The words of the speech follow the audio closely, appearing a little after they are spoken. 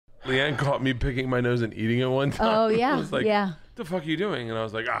LeeAnn caught me picking my nose and eating it one time. Oh, yeah. I was like, yeah. what the fuck are you doing? And I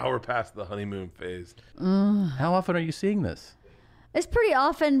was like, we're past the honeymoon phase. How often are you seeing this? It's pretty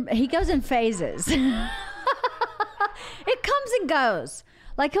often. He goes in phases. It comes and goes.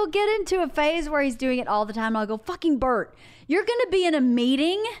 Like, he'll get into a phase where he's doing it all the time. And I'll go, fucking Bert, you're going to be in a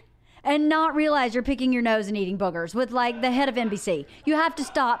meeting and not realize you're picking your nose and eating boogers with, like, the head of NBC. You have to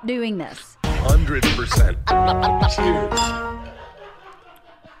stop doing this. 100%. Cheers.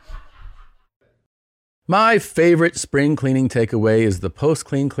 My favorite spring cleaning takeaway is the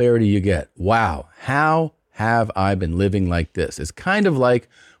post-clean clarity you get. Wow, how have I been living like this? It's kind of like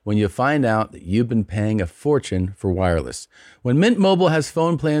when you find out that you've been paying a fortune for wireless. When Mint Mobile has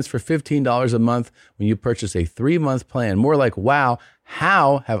phone plans for $15 a month when you purchase a 3-month plan, more like, wow,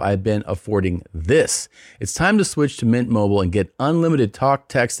 how have I been affording this? It's time to switch to Mint Mobile and get unlimited talk,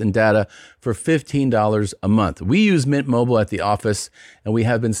 text, and data for $15 a month. We use Mint Mobile at the office, and we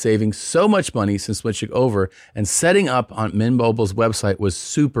have been saving so much money since switching over, and setting up on Mint Mobile's website was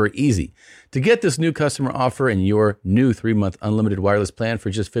super easy. To get this new customer offer and your new 3-month unlimited wireless plan for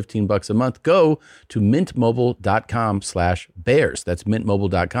just $15 a month, go to mintmobile.com/bears. That's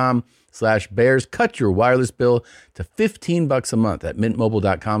mintmobile.com/bears. Cut your wireless bill to $15 a month at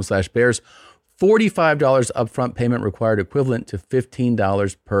mintmobile.com/bears. $45 upfront payment required, equivalent to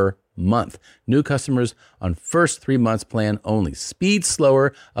 $15 per month. New customers on first 3 months plan only. Speed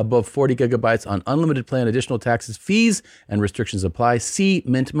slower above 40 gigabytes on unlimited plan. Additional taxes, fees, and restrictions apply. See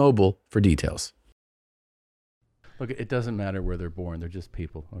Mint Mobile for details. Look, it doesn't matter where they're born. They're just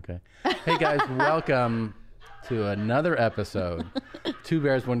people, okay? Hey, guys, welcome to another episode, Two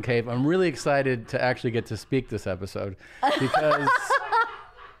Bears, One Cave. I'm really excited to actually get to speak this episode because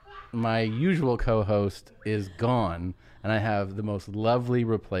my usual co-host is gone, and I have the most lovely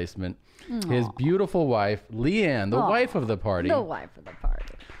replacement. Aww. His beautiful wife, LeeAnn, the wife of the party. The wife of the party.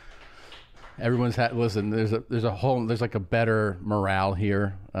 Everyone's listen. There's like a better morale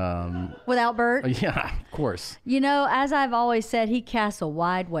here. Without Bert? Yeah, of course. You know, as I've always said, he casts a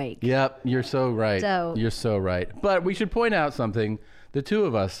wide wake. Yep, you're so right. You're so right. But we should point out something. The two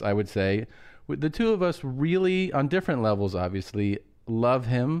of us, I would say, the two of us really, on different levels, obviously, love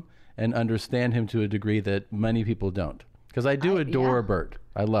him and understand him to a degree that many people don't. Because I adore Bert.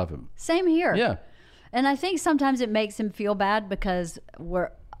 I love him. Same here. Yeah. And I think sometimes it makes him feel bad because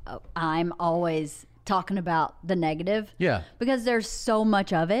I'm always talking about the negative. Yeah. Because there's so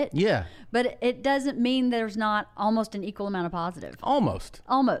much of it. Yeah. But it doesn't mean there's not almost an equal amount of positive. Almost.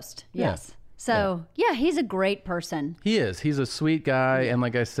 Yes. Yeah. So, yeah, he's a great person. He is. He's a sweet guy. And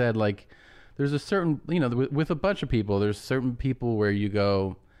like I said, like, there's a certain, with a bunch of people, there's certain people where you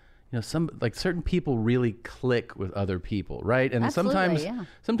go, certain people really click with other people, right? And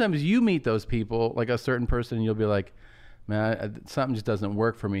sometimes you meet those people, like a certain person, and you'll be like, man, something just doesn't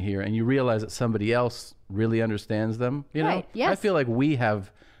work for me here. And you realize that somebody else really understands them, Right, yes. I feel like we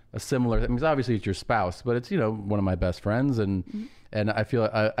have a similar, obviously it's your spouse, but it's, one of my best friends. And I feel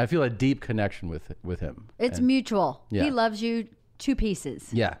a deep connection with him. It's mutual. Yeah. He loves you to pieces.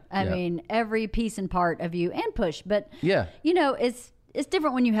 Yeah. I mean, every piece and part of you, and Push. But, yeah, it's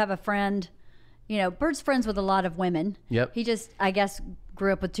different when you have a friend. Bert's friends with a lot of women. Yep. He just, I guess,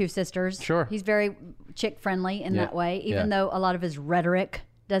 grew up with 2 sisters. Sure. He's very chick friendly in that way, even though a lot of his rhetoric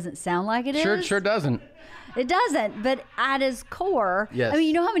doesn't sound like it is. Sure doesn't. It doesn't, but at his core, yes. I mean,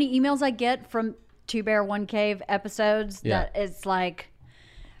 you know how many emails I get from Two Bear, One Cave episodes that it's like,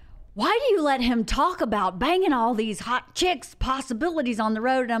 why do you let him talk about banging all these hot chicks possibilities on the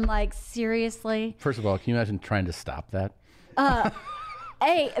road? And I'm like, seriously? First of all, can you imagine trying to stop that?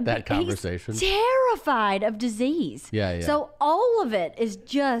 That conversation. He's terrified of disease. Yeah. So all of it is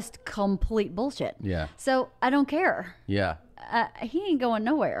just complete bullshit. Yeah. So I don't care. Yeah. He ain't going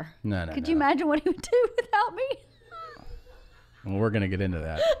nowhere. No. Could you imagine what he would do without me? Well, we're gonna get into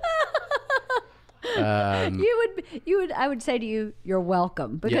that. You would. I would say to you, you're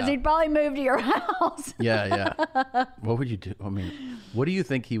welcome, because he'd probably move to your house. Yeah. What would you do? I mean, what do you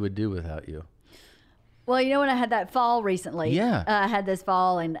think he would do without you? Well, when I had that fall recently, I had this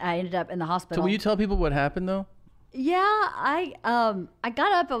fall and I ended up in the hospital. So will you tell people what happened though? Yeah, I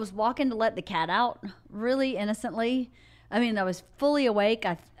got up. I was walking to let the cat out, really innocently. I mean, I was fully awake,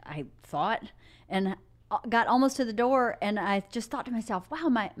 I thought, and got almost to the door, and I just thought to myself, wow,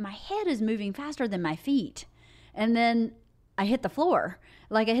 my head is moving faster than my feet. And then I hit the floor.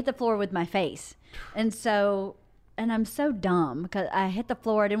 Like, I hit the floor with my face. And I'm so dumb because I hit the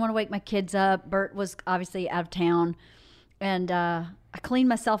floor. I didn't want to wake my kids up. Bert was obviously out of town. And I cleaned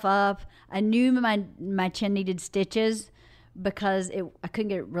myself up. I knew my chin needed stitches, because I couldn't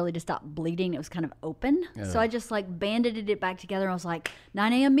get it really to stop bleeding. It was kind of open. So I just like bandaged it back together. I was like,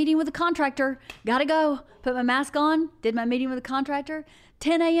 9 a.m. meeting with a contractor. Gotta go. Put my mask on. Did my meeting with a contractor.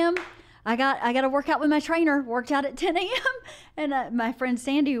 10 a.m. I got to work out with my trainer. Worked out at 10 a.m. And my friend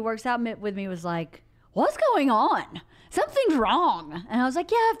Sandy, who works out with me, was like, what's going on? Something's wrong. And I was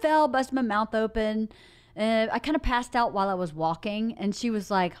like, yeah, I fell, busted my mouth open. I kind of passed out while I was walking. And she was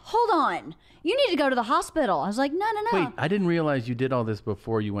like, hold on. You need to go to the hospital. I was like, no. Wait, I didn't realize you did all this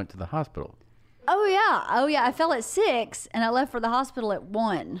before you went to the hospital. Oh, yeah. I fell at 6 and I left for the hospital at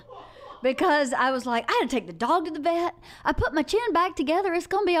 1 because I was like, I had to take the dog to the vet. I put my chin back together. It's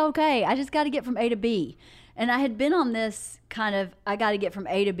going to be okay. I just got to get from A to B. And I had been on this kind of, I got to get from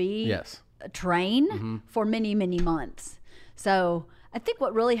A to B train for many, many months. So I think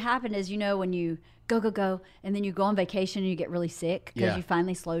what really happened is, when you go, and then you go on vacation and you get really sick because you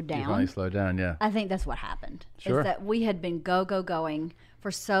finally slowed down. You finally slowed down, yeah. I think that's what happened. Sure. Is that we had been going for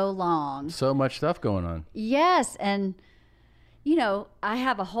so long. So much stuff going on. Yes, and I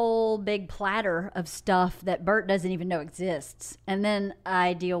have a whole big platter of stuff that Bert doesn't even know exists. And then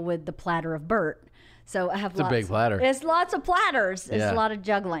I deal with the platter of Bert. So I have It's a big platter. It's lots of platters. It's a lot of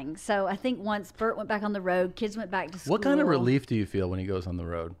juggling. So I think once Bert went back on the road, kids went back to school. What kind of relief do you feel when he goes on the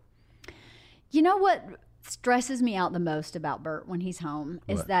road? You know what stresses me out the most about Bert when he's home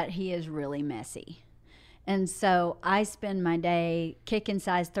is that he is really messy. And so I spend my day kicking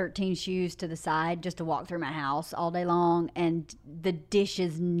size 13 shoes to the side just to walk through my house all day long, and the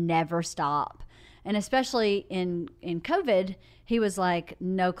dishes never stop. And especially in COVID, he was like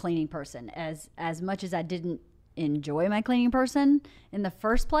no cleaning person. As much as I didn't enjoy my cleaning person in the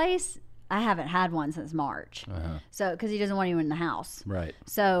first place, I haven't had one since March. So because he doesn't want anyone in the house. Right.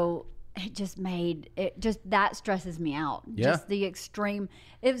 So that stresses me out. Yeah. Just the extreme.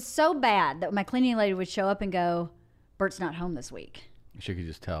 It was so bad that my cleaning lady would show up and go, Bert's not home this week. She could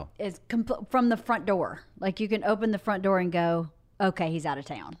just tell. It's from the front door. Like you can open the front door and go, okay, he's out of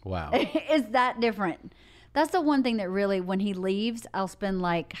town. Wow. It's that different. That's the one thing that really, when he leaves, I'll spend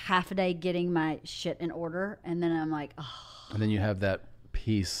like half a day getting my shit in order. And then I'm like, oh. And then you have that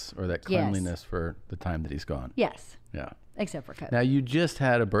peace or that cleanliness for the time that he's gone. Yes. Yeah. Except for COVID. Now, you just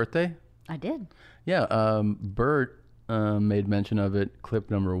had a birthday? I did. Yeah. Bert made mention of it,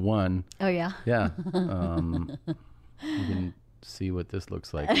 clip number 1. Oh, yeah? Yeah. You can see what this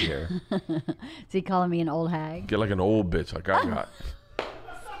looks like here. Is he calling me an old hag? Get like an old bitch like I got.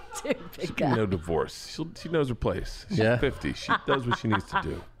 Stupid She no divorce. She knows her place. She's 50. She does what she needs to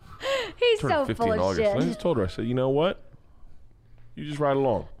do. He's Turned so 50 full in of August. shit. And I just told her, I said, you know what? You just ride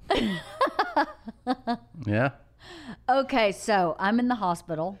along. Yeah. Okay, so I'm in the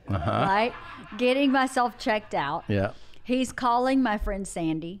hospital, right? Getting myself checked out. Yeah. He's calling my friend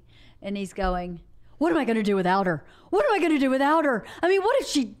Sandy, and he's going, what am I going to do without her? What am I going to do without her? I mean, what if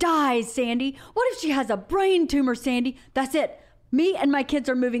she dies, Sandy? What if she has a brain tumor, Sandy? That's it. Me and my kids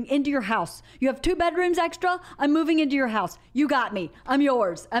are moving into your house. You have 2 bedrooms extra. I'm moving into your house. You got me. I'm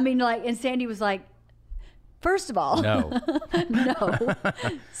yours. I mean, like, and Sandy was like, first of all, No. no.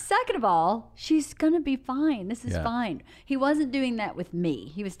 Second of all, she's going to be fine. This is fine. He wasn't doing that with me.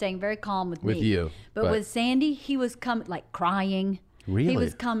 He was staying very calm with me. With you. But with Sandy, he was coming, like, crying. Really? He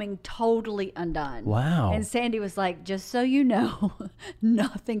was coming totally undone. Wow. And Sandy was like, just so you know,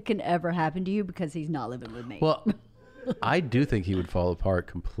 nothing can ever happen to you because he's not living with me. Well, I do think he would fall apart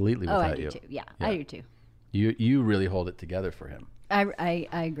completely without I do you. too. Yeah, I do too. You really hold it together for him. I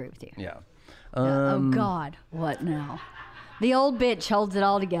agree with you. Yeah. Oh, God. What now? The old bitch holds it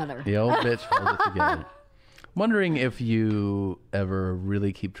all together. The old bitch holds it together. Wondering if you ever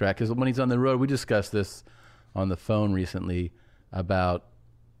really keep track. Because when he's on the road, we discussed this on the phone recently about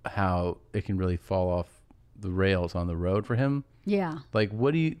how it can really fall off the rails on the road for him. Yeah. Like,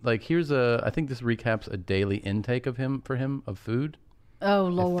 what do you, like, I think this recaps a daily intake of food. Oh,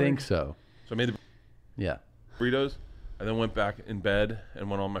 Lord. I think so. So I made the burritos and then went back in bed and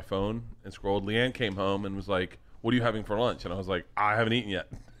went on my phone and scrolled. LeeAnn came home and was like, what are you having for lunch? And I was like, I haven't eaten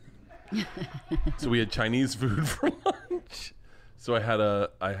yet. So we had Chinese food for lunch. So I had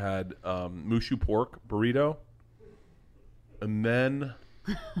mushu pork burrito. And then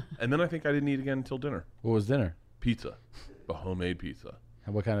I think I didn't eat again until dinner. What was dinner? Pizza. A homemade pizza.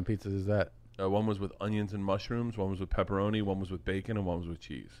 And what kind of pizza is that? One was with onions and mushrooms, one was with pepperoni, one was with bacon, and one was with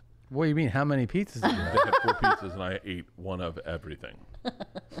cheese. What do you mean? How many pizzas did you They have? had 4 pizzas, and I ate one of everything.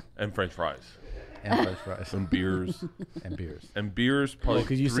 And French fries. And french fries. And beers. And beers. And beers, probably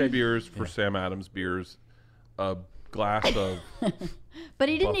 'cause you 3 said- beers for Sam Adams beers, a glass of But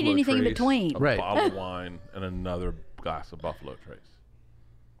he didn't eat Buffalo anything in Trace, between. a Right. bottle of wine, and another glass of Buffalo Trace.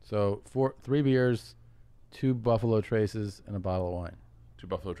 So 3 beers, 2 Buffalo Traces, and a bottle of wine. 2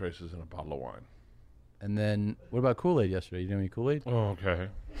 Buffalo Traces and a bottle of wine. And then, what about Kool-Aid yesterday? You didn't have any Kool-Aid? Oh, okay.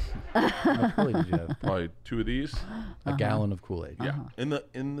 How much Kool-Aid did you have? Probably 2 of these. A gallon of Kool-Aid. Yeah, in the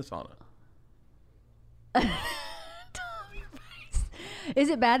sauna. Is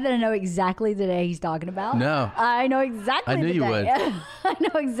it bad that I know exactly the day he's talking about? No. I know exactly I knew the you day. would. I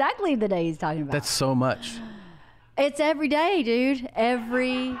know exactly the day he's talking about. That's so much. It's every day, dude.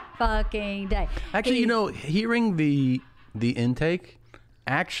 Every fucking day. Actually, hearing the intake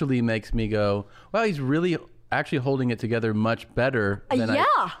actually makes me go, well, he's really actually holding it together much better than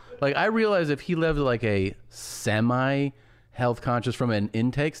I realize if he lived like a semi health conscious from an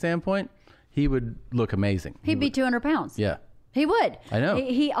intake standpoint, he would look amazing. He'd be 200 pounds. Yeah. He would. I know.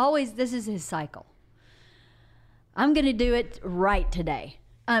 He always, this is his cycle. I'm going to do it right today.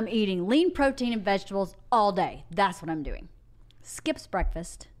 I'm eating lean protein and vegetables all day. That's what I'm doing. Skips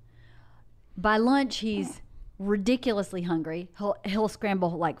breakfast. By lunch, he's ridiculously hungry. He'll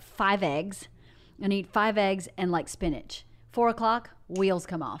scramble like 5 eggs and eat 5 eggs and like spinach. 4 o'clock, wheels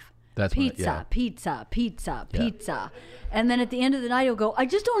come off. That's pizza. And then at the end of the night, he'll go, I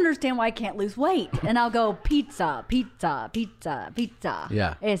just don't understand why I can't lose weight. And I'll go, pizza.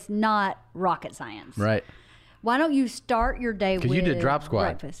 Yeah. It's not rocket science. Right. Why don't you start your day with you did drop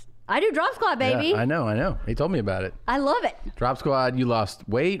squat. breakfast? I do drop squat, baby. Yeah, I know. He told me about it. I love it. Drop squat, you lost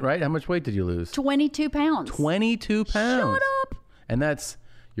weight, right? How much weight did you lose? 22 pounds. 22 pounds. Shut up. And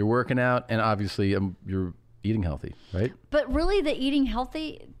you're working out, and obviously you're eating healthy, right? But really, the eating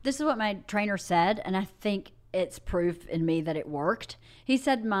healthy, this is what my trainer said, and I think it's proof in me that it worked. He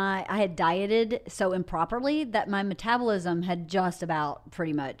said I had dieted so improperly that my metabolism had just about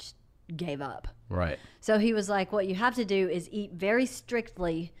pretty much gave up. Right. So he was like, what you have to do is eat very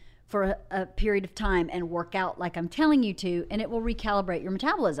strictly for a period of time and work out like I'm telling you to, and it will recalibrate your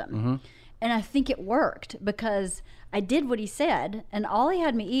metabolism. Mm-hmm. And I think it worked because I did what he said, and all he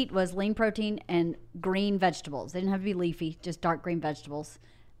had me eat was lean protein and green vegetables. They didn't have to be leafy, just dark green vegetables,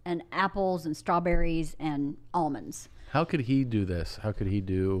 and apples and strawberries and almonds. How could he do this? How could he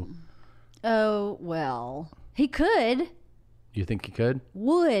do... Oh, well, he could. You think he could?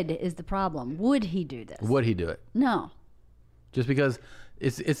 Would is the problem. Would he do this? Would he do it? No. Just because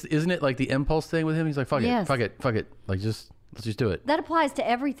isn't it like the impulse thing with him? He's like, fuck it. Like, let's just do it. That applies to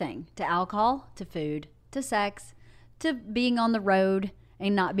everything, to alcohol, to food, to sex, to being on the road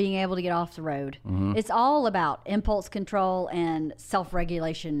and not being able to get off the road. Mm-hmm. It's all about impulse control and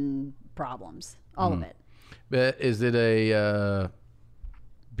self-regulation problems, all of it. But is it a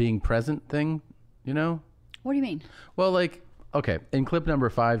being present thing, What do you mean? Well, like, okay, in clip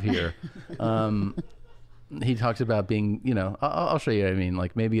number 5 here, he talks about being, I'll show you what I mean.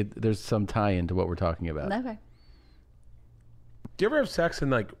 Like, maybe there's some tie-in to what we're talking about. Okay. Do you ever have sex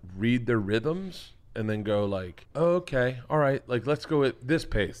and, like, read their rhythms and then go, like, oh, okay, all right, like, let's go at this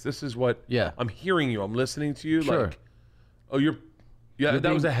pace. This is what I'm hearing you. I'm listening to you. Sure. Like, oh,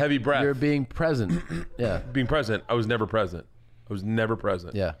 that was a heavy breath. You're being present. Yeah. Being present. I was never present.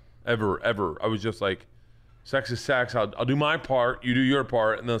 Yeah. Ever. I was just like, sex is sex. I'll do my part. You do your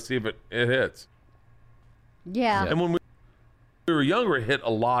part, and then see if it hits. Yeah. And when we were younger, it hit a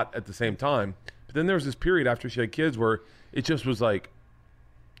lot at the same time. But then there was this period after she had kids where it just was like,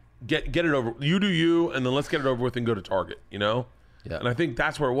 get it over. You do you, and then let's get it over with and go to Target, Yeah. And I think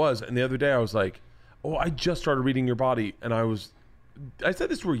that's where it was. And the other day I was like, oh, I just started reading your body. And I said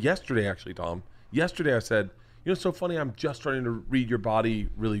this to her yesterday, actually, Tom. Yesterday I said, it's so funny. I'm just starting to read your body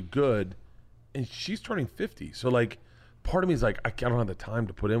really good. And she's turning 50. So, like, part of me is like, I don't have the time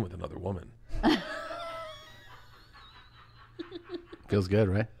to put in with another woman. Feels good,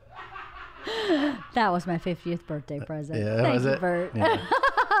 right? That was my 50th birthday present. Yeah, Thank was you, it? Bert.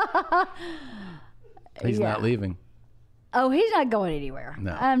 Yeah. He's not leaving. Oh, he's not going anywhere.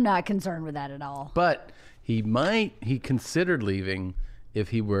 No. I'm not concerned with that at all. But he considered leaving if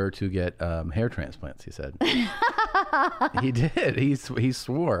he were to get hair transplants, he said. He did. He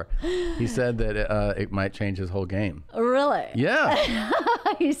swore. He said that it might change his whole game. Really? Yeah.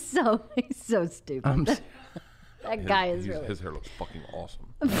 He's so stupid. That guy is really... His hair looks fucking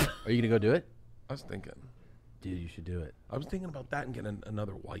awesome. Are you going to go do it? I was thinking. Dude, you should do it. I was thinking about that and getting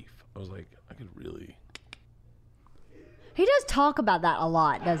another wife. I was like, I could really... He does talk about that a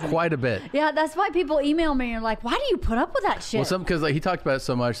lot, doesn't he? Quite a bit. Yeah, that's why people email me and are like, why do you put up with that shit? Well, because he talked about it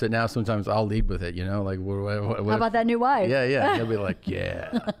so much that now sometimes I'll lead with it, like, what how about that new wife? Yeah. He'll be like,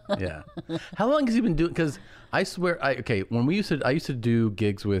 yeah. How long has he been doing? Because I swear, when I used to do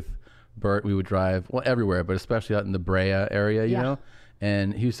gigs with Bert, we would drive, everywhere, but especially out in the Brea area, you know?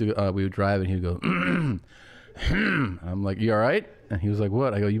 And he used to, we would drive and he'd go, I'm like, you all right? And he was like,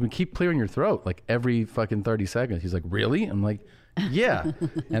 what? I go, you keep clearing your throat like every fucking 30 seconds. He's like, really? I'm like, yeah.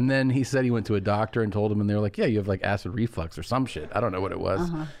 And then he said he went to a doctor and told him, and they're like, yeah, you have like acid reflux or some shit. I don't know what it was.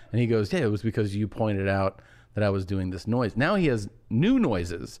 And he goes, yeah, it was because you pointed out that I was doing this noise. Now he has new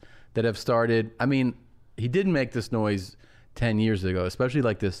noises that have started. I mean, he didn't make this noise 10 years ago, especially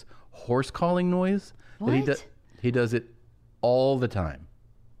like this horse calling noise. What? That he does it all the time.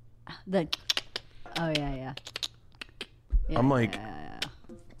 Oh, yeah. I'm like,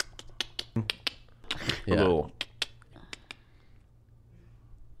 a little.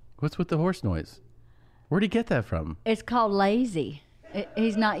 What's with the horse noise? Where'd he get that from? It's called lazy.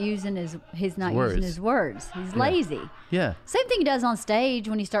 He's not using his words. He's lazy. Yeah. Same thing he does on stage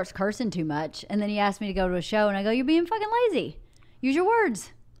when he starts cursing too much, and then he asks me to go to a show, and I go, "You're being fucking lazy. Use your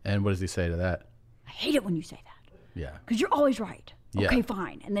words." And what does he say to that? I hate it when you say that. Yeah. Because you're always right. Yeah. Okay,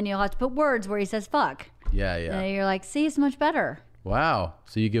 fine. And then you'll have to put words where he says fuck. Yeah. And you're like, see, it's much better. Wow.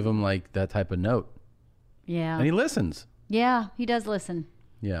 So you give him like that type of note. Yeah. And he listens. Yeah, he does listen.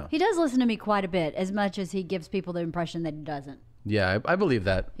 Yeah. He does listen to me quite a bit, as much as he gives people the impression that he doesn't. Yeah, I believe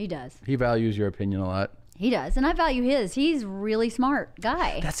that. He does. He values your opinion a lot. He does. And I value his. He's a really smart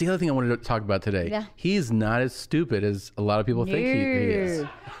guy. That's the other thing I wanted to talk about today. Yeah. He's not as stupid as a lot of people think he is.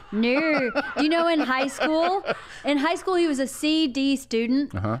 No. Do you know in high school he was a C/D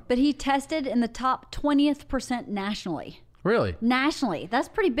student, but he tested in the top 20th percent nationally. Really? Nationally. That's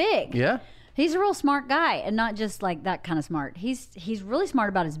pretty big. Yeah? He's a real smart guy, and not just like that kind of smart. He's really smart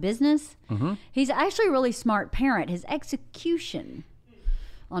about his business. He's actually a really smart parent. His execution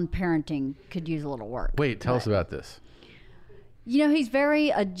on parenting could use a little work. Wait, tell us about this. You know, he's very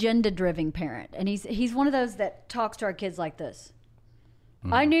agenda-driven parent, and he's one of those that talks to our kids like this.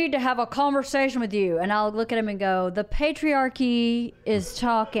 I need to have a conversation with you. And I'll look at him and go, the patriarchy is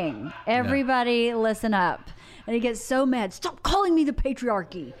talking. Everybody listen up. And he gets so mad. Stop calling me the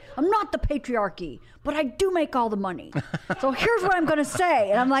patriarchy. I'm not the patriarchy, but I do make all the money. So here's what I'm going to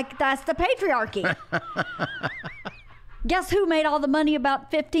say. And I'm like, that's the patriarchy. Guess who made all the money about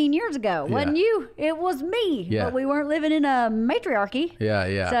 15 years ago? Wasn't you? It was me. Yeah. But we weren't living in a matriarchy.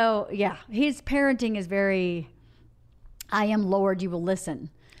 Yeah. So, yeah, his parenting is very, I am Lord, you will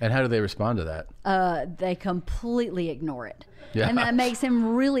listen. And how do they respond to that? They completely ignore it. Yeah. And that makes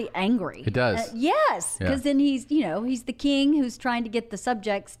him really angry. It does. Yes, because then he's the king who's trying to get the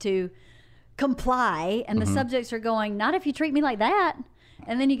subjects to comply, and the subjects are going, not if you treat me like that.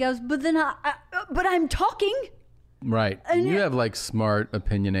 And then he goes, but I'm talking. Right. And you have like smart,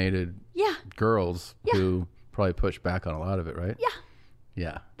 opinionated girls who probably push back on a lot of it, right? Yeah.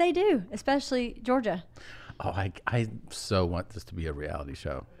 Yeah. They do, especially Georgia. Oh, I so want this to be a reality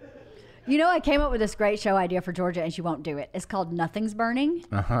show. You know, I came up with this great show idea for Georgia, and she won't do it. It's called Nothing's Burning,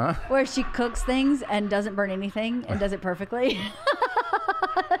 where she cooks things and doesn't burn anything and does it perfectly.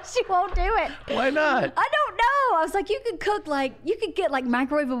 She won't do it. Why not? I don't know. I was like, you could get like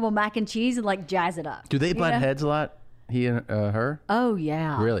microwavable mac and cheese and like jazz it up. Do they butt heads a lot? He and her? Oh,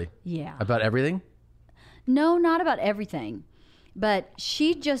 yeah. Really? Yeah. About everything? No, not about everything. But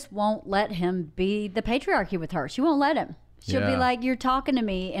she just won't let him be the patriarchy with her. She won't let him. She'll be like, you're talking to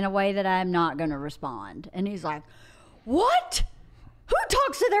me in a way that I'm not going to respond. And he's like, what? Who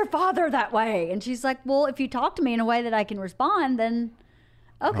talks to their father that way? And she's like, well, if you talk to me in a way that I can respond, then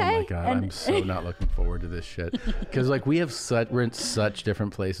okay. Oh my God, I'm so not looking forward to this shit. Because like we're in such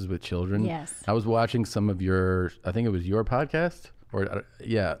different places with children. Yes. I was watching some of your, I think it was your podcast, or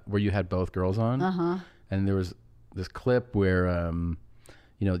where you had both girls on. And there was this clip where,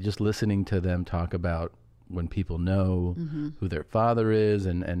 just listening to them talk about when people know who their father is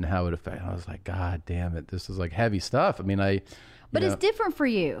and how it affects. I was like, God damn it, this is like heavy stuff. I mean, But it's different for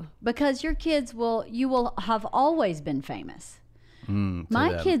you because your kids you will have always been famous.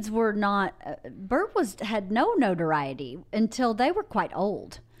 My kids were not. Bert had no notoriety until they were quite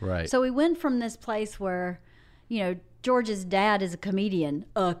old. Right. So we went from this place where, George's dad is a comedian.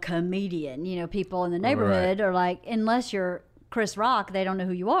 People in the neighborhood are like, unless you're Chris Rock, they don't know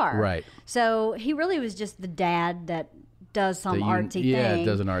who you are. Right. So he really was just the dad that does some artsy thing. Yeah,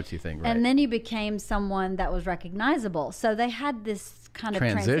 does an artsy thing, right. And then he became someone that was recognizable. So they had this kind of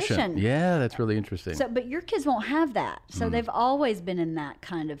transition. Yeah, that's really interesting. So, but your kids won't have that. So they've always been in that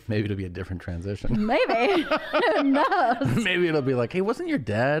kind of... Maybe it'll be a different transition. Maybe. Who knows? Maybe it'll be like, hey, wasn't your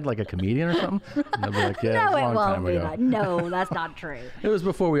dad like a comedian or something? And they'll be like, yeah, No, it was a long it won't time be ago. like, no, that's not true. It was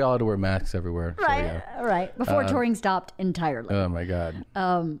before we all had to wear masks everywhere. Right, So, right. Before touring stopped entirely. Oh my God.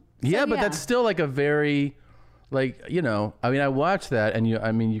 So, But that's still like a very, I watch that and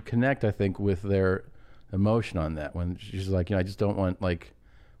you connect, I think, with their emotion on that when she's like, I just don't want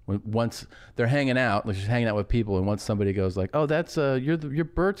Once they're hanging out, like she's hanging out with people, and once somebody goes like, "Oh, that's you're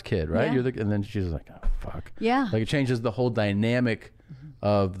Bert's kid, right?" Yeah. And then she's like, "Oh, fuck." Yeah. Like it changes the whole dynamic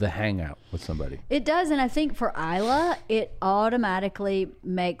of the hangout with somebody. It does, and I think for Isla, it automatically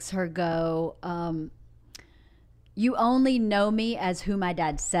makes her go, you only know me as who my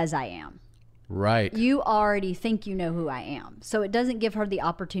dad says I am. Right. You already think you know who I am. So it doesn't give her the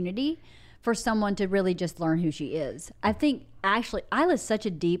opportunity for someone to really just learn who she is. I think actually Isla's such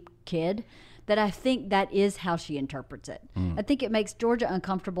a deep kid that I think that is how she interprets it. I think it makes Georgia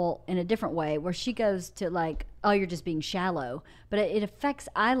uncomfortable in a different way where she goes to like, oh, you're just being shallow. But it affects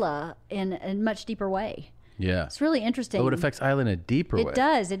Isla in a much deeper way. Yeah. It's really interesting. Oh, it affects Isla in a deeper way. It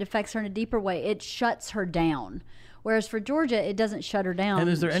does. It affects her in a deeper way. It shuts her down. Whereas for Georgia, it doesn't shut her down. And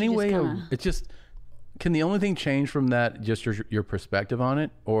is there She any just way kinda... it's just, can the only thing change from that just your perspective on it?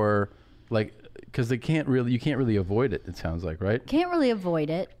 Or like, because you can't really avoid it, it sounds like, right? Can't really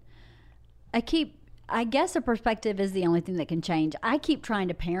avoid it. I guess a perspective is the only thing that can change. I keep trying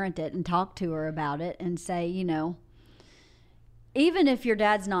to parent it and talk to her about it and say, you know, even if your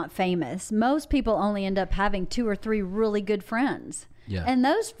dad's not famous, most people only end up having 2 or 3 really good friends. Yeah. And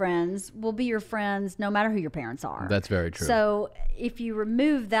those friends will be your friends no matter who your parents are. That's very true. So if you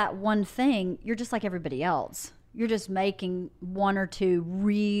remove that one thing, you're just like everybody else. You're just making 1 or 2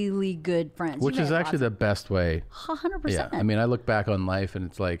 really good friends. Which is actually the best way. 100%. Yeah. I mean, I look back on life and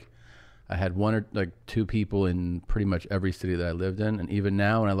it's like, I had 1 or like 2 people in pretty much every city that I lived in. And even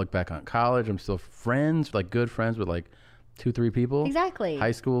now when I look back on college, I'm still friends, like good friends with like 2-3 people. Exactly.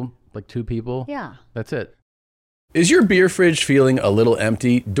 High school, like 2 people. Yeah. That's it. Is your beer fridge feeling a little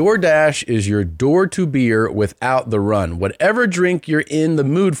empty? DoorDash is your door to beer without the run. Whatever drink you're in the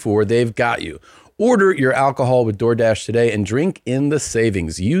mood for, they've got you. Order your alcohol with DoorDash today and drink in the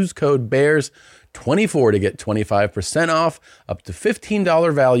savings. Use code BEARS24 to get 25% off, up to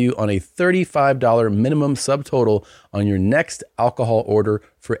 $15 value on a $35 minimum subtotal on your next alcohol order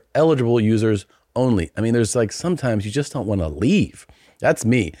for eligible users only. I mean, there's like sometimes you just don't want to leave. That's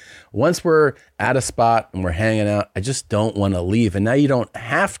me. Once we're at a spot and we're hanging out, I just don't want to leave. And now you don't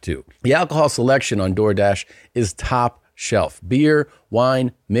have to. The alcohol selection on DoorDash is top shelf. Beer,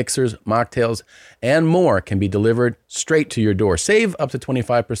 wine, mixers, mocktails, and more can be delivered straight to your door. Save up to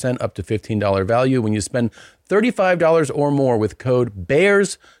 25%, up to $15 value when you spend $35 or more with code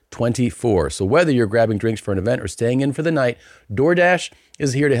BEARS24. So whether you're grabbing drinks for an event or staying in for the night, DoorDash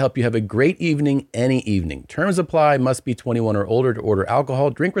is here to help you have a great evening any evening. Terms apply. Must be 21 or older to order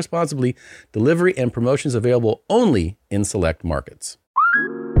alcohol. Drink responsibly. Delivery and promotions available only in select markets.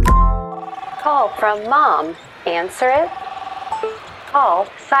 Call from mom. Answer it. Call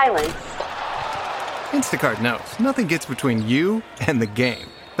silence. Instacart knows nothing gets between you and the game.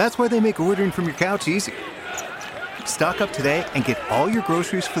 That's why they make ordering from your couch easy. Stock up today and get all your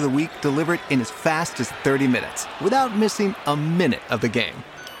groceries for the week delivered in as fast as 30 minutes without missing a minute of the game.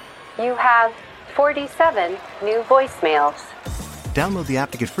 You have 47 new voicemails. Download the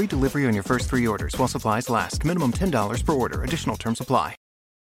app to get free delivery on your first 3 orders while supplies last. Minimum $10 per order. Additional terms apply.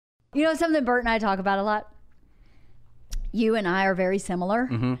 You know something Bert and I talk about a lot? You and I are very similar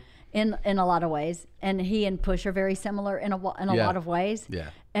in a lot of ways. And he and Push are very similar in a lot of ways. Yeah.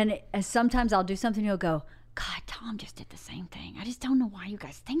 And sometimes I'll do something, he'll go, God, Tom just did the same thing. I just don't know why you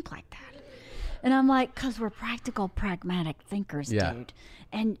guys think like that. And I'm like, because we're practical, pragmatic thinkers, dude.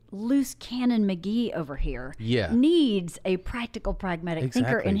 And loose cannon McGee over here needs a practical, pragmatic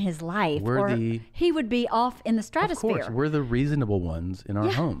thinker in his life. He would be off in the stratosphere. Of course, we're the reasonable ones in our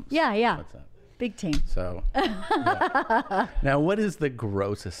homes. Yeah. What's up? Big team. So, now what is the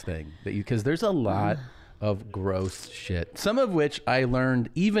grossest thing that because there's a lot of gross shit. Some of which I learned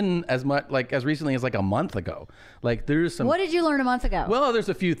even as recently as like a month ago. Like there's some. What did you learn a month ago? Well, there's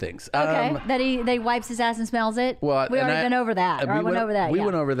a few things. Okay, that he wipes his ass and smells it. Well, we already went over that. We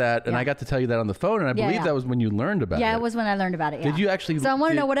went over that, and I got to tell you that on the phone, and I believe that was when you learned about it. Yeah, it was when I learned about it. Yeah. Did you actually? So I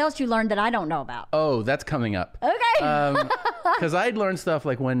want to know what else you learned that I don't know about. Oh, that's coming up. Okay. Because I'd learned stuff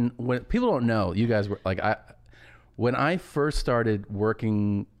like when people don't know, you guys were like when I first started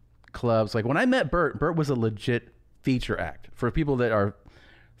working clubs, like when I met Bert was a legit feature act. For people that are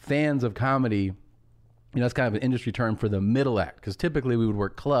fans of comedy, you know, that's kind of an industry term for the middle act, because typically we would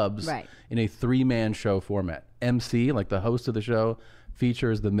work clubs in a 3-man show format. MC, like the host of the show,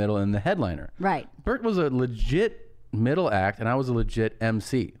 features the middle, and the headliner. Right. Bert was a legit middle act, and I was a legit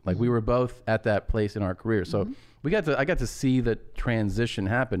MC. Like we were both at that place in our career. So I got to see the transition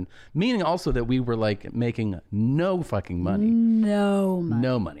happen, meaning also that we were like making no fucking money. No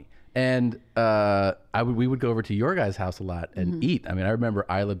money. And we would go over to your guys' house a lot and eat. I mean, I remember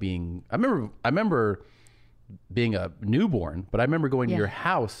Isla being. I remember being a newborn, but I remember going to your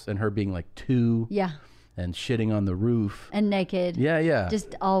house and her being like 2. Yeah. And shitting on the roof. And naked. Yeah.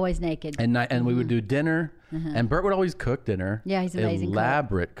 Just always naked. And we would do dinner. And Bert would always cook dinner. Yeah, he's an amazing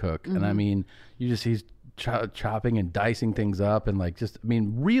elaborate cook. And I mean, he's chopping and dicing things up and like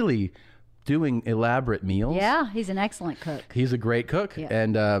really doing elaborate meals. Yeah, he's an excellent cook. He's a great cook. Yeah.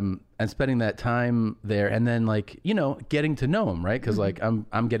 And spending that time there and then like, getting to know him, right? Because like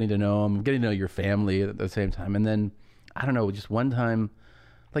I'm getting to know him, getting to know your family at the same time. And then, I don't know, just one time,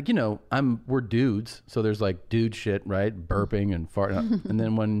 like, we're dudes, so there's like dude shit, right? Burping and farting. And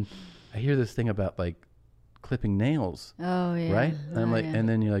then when I hear this thing about like clipping nails, right? And I'm like, and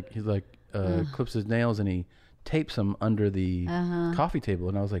then he's like, clips his nails and he tapes them under the coffee table.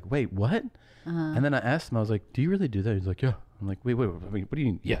 And I was like, wait, what? And then I asked him, I was like, do you really do that? He's like, yeah. I'm like, wait, what do you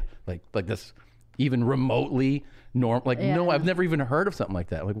mean? Yeah. Like this even remotely normal, like, no, I've never even heard of something like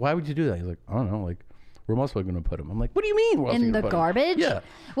that. Like, why would you do that? He's like, I don't know, like, where else am I going to put him? I'm like, what do you mean? Where else in the garbage? Yeah.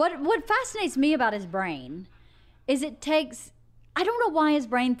 What fascinates me about his brain is it takes, I don't know why his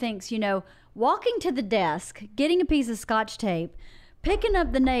brain thinks, walking to the desk, getting a piece of Scotch tape, picking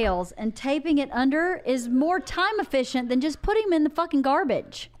up the nails and taping it under is more time efficient than just putting him in the fucking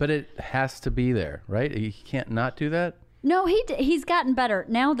garbage. But it has to be there, right? He can't not do that? No, he's gotten better.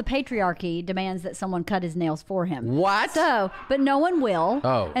 Now the patriarchy demands that someone cut his nails for him. What? So, but no one will.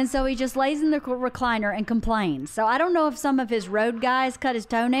 Oh. And so he just lays in the recliner and complains. So I don't know if some of his road guys cut his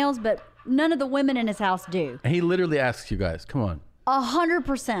toenails, but none of the women in his house do. And he literally asks you guys, come on.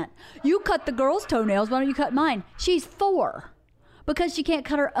 100%. You cut the girl's toenails, why don't you cut mine? She's 4. Because she can't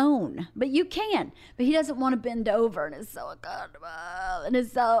cut her own, but you can. But he doesn't want to bend over, and it's so uncomfortable. And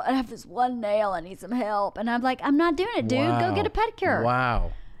I have this one nail, I need some help. And I'm like, I'm not doing it, dude. Wow. Go get a pedicure.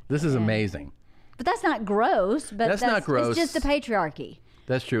 Wow, this is amazing. But that's not gross. But that's not gross. It's just the patriarchy.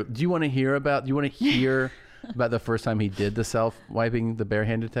 That's true. Do you want to hear about the first time he did the self-wiping, the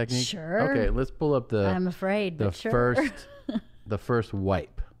barehanded technique? Sure. Okay, let's pull up I'm afraid, but sure. the first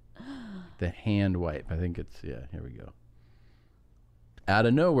wipe, the hand wipe. I think it's here we go. Out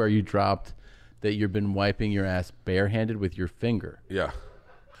of nowhere, you dropped that you've been wiping your ass barehanded with your finger. Yeah.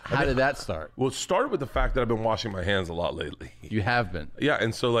 How did that start? Well, it started with the fact that I've been washing my hands a lot lately. You have been. Yeah,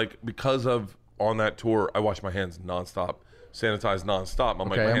 and so like because of on that tour, I wash my hands nonstop, sanitize nonstop. I'm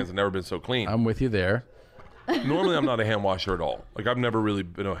like, my hands have never been so clean. I'm with you there. Normally, I'm not a hand washer at all. Like I've never really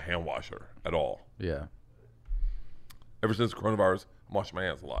been a hand washer at all. Yeah. Ever since coronavirus, I'm washing my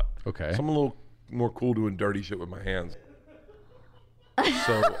hands a lot. Okay. So I'm a little more cool doing dirty shit with my hands.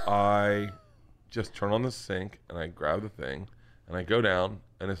 So I just turn on the sink and I grab the thing and I go down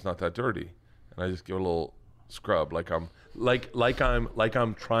and it's not that dirty and I just give it a little scrub like I'm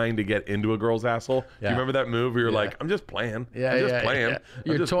trying to get into a girl's asshole. Yeah. Do you remember that move where you're like, I'm just playing. Yeah, I'm just playing. Yeah. I'm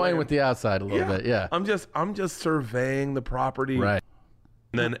You're just toying playing. with the outside a little bit. Yeah. I'm just surveying the property. Right.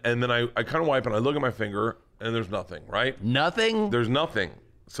 And then I kind of wipe and I look at my finger and there's nothing. Right. Nothing. There's nothing.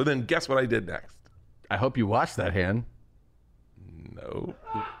 So then guess what I did next? I hope you washed that hand. No,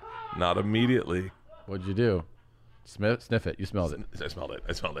 not immediately. What'd you do? Sniff it. You smelled it. I smelled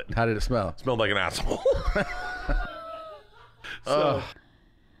it. How did it smell? It smelled like an asshole. So,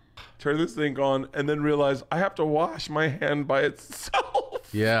 turn this thing on and then realize I have to wash my hand by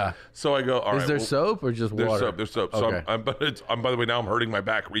itself. Yeah. So I go, all right. Is there soap or just water? There's soap. Okay. So I'm by the way, now I'm hurting my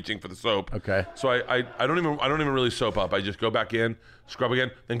back reaching for the soap. Okay. So I don't even really soap up. I just go back in, scrub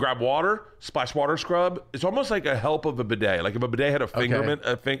again, then grab water, splash water scrub. It's almost like a help of a bidet. Like if a bidet had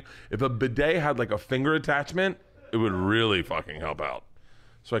if a bidet had like a finger attachment, it would really fucking help out.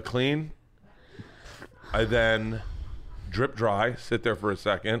 So I clean. I then drip dry, sit there for a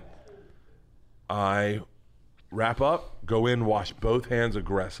second. I wrap up, go in, wash both hands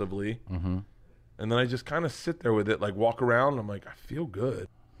aggressively. Mm-hmm. And then I just kind of sit there with it, like walk around. I'm like, I feel good.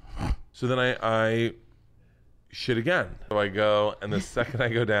 So then I shit again. So I go, and the second I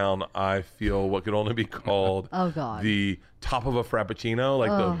go down, I feel what could only be called the top of a Frappuccino,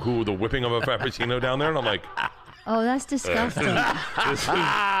 like the whipping of a Frappuccino down there. And I'm like, oh, that's disgusting. this is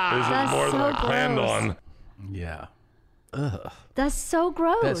more than I planned on. Yeah. Ugh. That's so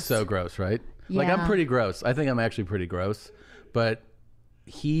gross. That's so gross, right? Like I'm pretty gross. I think I'm actually pretty gross, but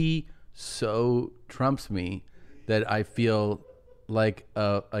he so trumps me that I feel like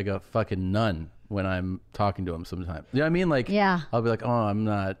a fucking nun when I'm talking to him sometimes. You know what I mean? Like, I'll be like, oh, I'm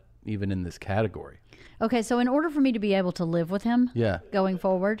not even in this category. Okay, so in order for me to be able to live with him going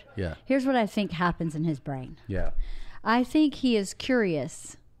forward, here's what I think happens in his brain. Yeah. I think he is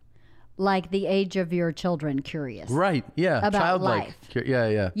curious, like the age of your children curious. Right. Yeah. About Childlike. life.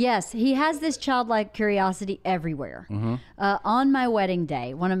 Yeah. Yes, he has this childlike curiosity everywhere. On my wedding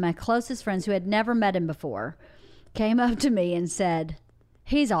day, one of my closest friends who had never met him before came up to me and said,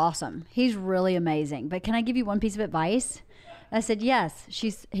 "He's awesome. He's really amazing. But can I give you one piece of advice?" I said, "Yes."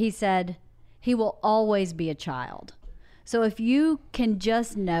 He said, "He will always be a child. So if you can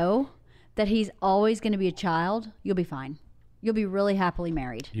just know that he's always going to be a child, you'll be fine. You'll be really happily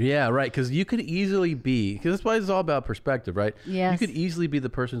married." Yeah, right. Because you could easily be, because that's why it's all about perspective, right? Yes. You could easily be the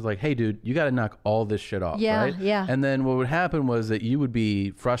person who's like, "Hey, dude, you got to knock all this shit off." Yeah, right? yeah. And then what would happen was that you would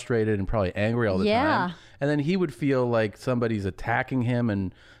be frustrated and probably angry all the time. And then he would feel like somebody's attacking him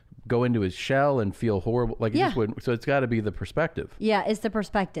and go into his shell and feel horrible. Like, it just wouldn't. So it's got to be the perspective. Yeah, it's the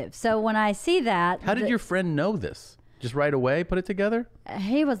perspective. So when I see that... How did your friend know this? Just right away put it together?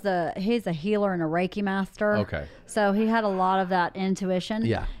 He's a healer and a Reiki master. Okay. So he had a lot of that intuition.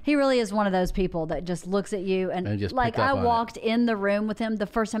 Yeah. He really is one of those people that just looks at you and just like picked up I on walked in the room with him the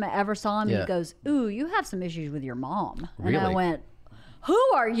first time I ever saw him. Yeah. He goes, "Ooh, you have some issues with your mom." Really? And I went, "Who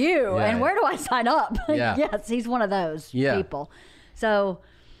are you? Yeah. And where do I sign up?" Yeah. Yes, he's one of those Yeah. people. So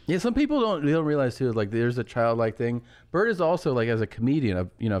Yeah, some people don't realize too, like there's a childlike thing. Bert is also like, as a comedian,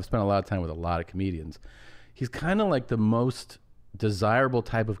 I've spent a lot of time with a lot of comedians. He's kind of like the most desirable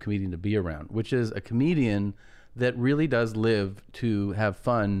type of comedian to be around, which is a comedian that really does live to have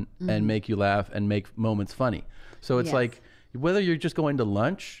fun and make you laugh and make moments funny. So it's Yes. like, whether you're just going to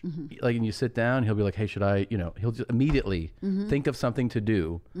lunch, like, and you sit down, he'll be like, "Hey, should I?" He'll just immediately think of something to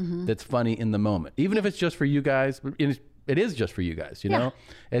do that's funny in the moment, even if it's just for you guys. It is just for you guys, you know.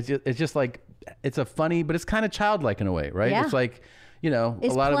 It's just like, it's a funny, but it's kind of childlike in a way, right? Yeah. It's like, It's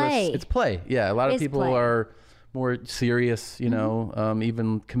a lot play. of us, it's play. Yeah, a lot of It's people play. are more serious,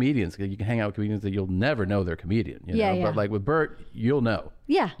 even comedians. You can hang out with comedians that you'll never know they're a comedian, Yeah, yeah. But like with Bert, you'll know.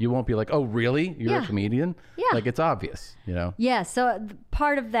 Yeah. You won't be like, "Oh, really? You're a comedian?" Yeah. Like, it's obvious, yeah, so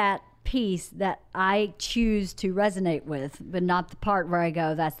part of that piece that I choose to resonate with, but not the part where I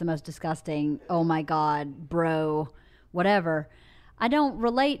go, "That's the most disgusting, oh my God, bro, whatever." I don't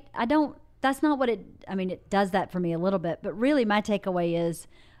relate. That's not what it does that for me a little bit, but really my takeaway is,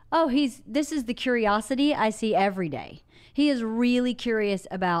 this is the curiosity I see every day. He is really curious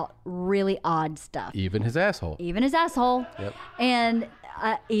about really odd stuff. Even his asshole. Yep. And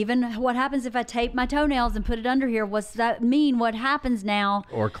even what happens if I tape my toenails and put it under here? What's that mean? What happens now?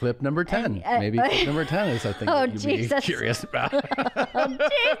 Or clip number 10. Maybe clip number 10 is something Oh, that you'd Jesus. be curious about. Oh,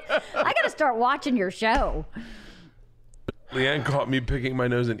 jeez. I got to start watching your show. LeeAnn caught me picking my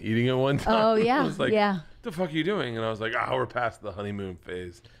nose and eating it one time. Oh, yeah. I was like, Yeah. "What the fuck are you doing?" And I was like, "We're past the honeymoon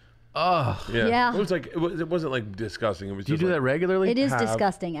phase." Oh. Yeah. Yeah. It was like, it wasn't like disgusting. It was Do you just do like, that regularly? It is have-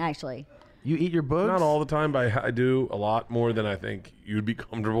 disgusting, actually. You eat your bugs? Not all the time, but I do a lot more than I think you'd be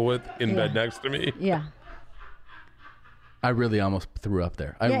comfortable with in bed next to me. Yeah. I really almost threw up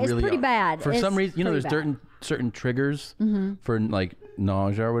there. Yeah, it's pretty bad. For It's some reason, pretty there's bad. certain triggers for like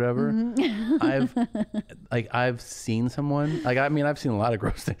nausea or whatever. I've seen someone, I've seen a lot of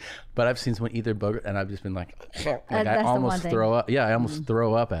gross things, but I've seen someone eat their booger and I've just been like I that's the almost one thing. throw up. Yeah, I almost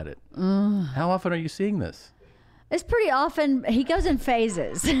throw up at it. How often are you seeing this? It's pretty often. He goes in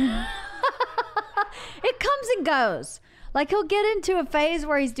phases. It comes and goes. Like, he'll get into a phase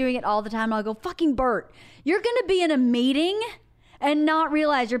where he's doing it all the time. And I'll go, "Fucking Bert, you're going to be in a meeting and not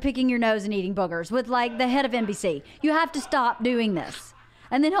realize you're picking your nose and eating boogers with like the head of NBC. You have to stop doing this."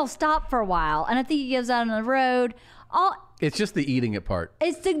 And then he'll stop for a while. And I think he goes out on the road. It's just the eating it part.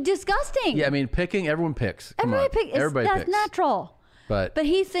 It's disgusting. Yeah, picking, everyone picks. Come on. Everybody that's picks. natural. But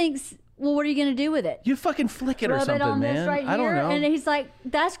he thinks, well, what are you going to do with it? you fucking flick it or Rub something, it on man. this right I don't here. know. And he's like,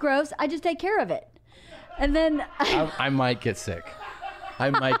 "That's gross. I just take care of it." And then I might get sick.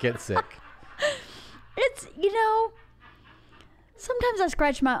 it's, sometimes I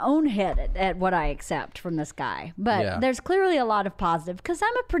scratch my own head at what I accept from this guy. But Yeah. there's clearly a lot of positive because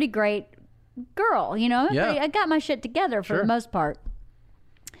I'm a pretty great girl, I got my shit together for Sure. the most part.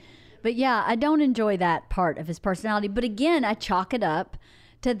 But yeah, I don't enjoy that part of his personality. But again, I chalk it up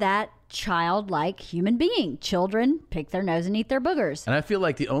to that childlike human being. Children pick their nose and eat their boogers. And I feel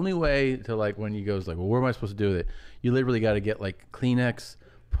like the only way to, like, when he goes like, "Well, what am I supposed to do with it?" You literally got to get like Kleenex,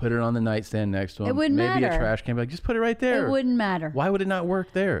 put it on the nightstand next to him. It wouldn't Maybe matter. a trash can, like, just put it right there. It wouldn't matter. Why would it not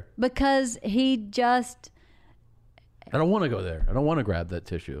work there? Because he just... I don't want to go there. I don't want to grab that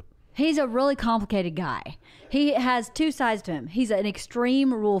tissue. He's a really complicated guy. He has two sides to him. He's an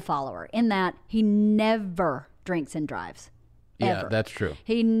extreme rule follower in that he never drinks and drives. Yeah, Ever. that's true.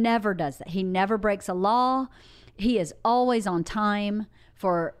 He never does that. He never breaks a law. He is always on time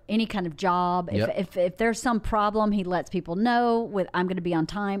for any kind of job. If there's some problem, he lets people know with I'm going to be on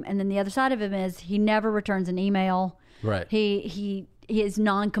time. And then the other side of him is he never returns an email. Right. He is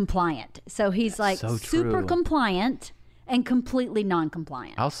non-compliant. So he's like super compliant and completely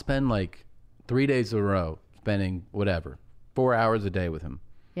non-compliant. I'll spend like 3 days in a row spending whatever 4 hours a day with him.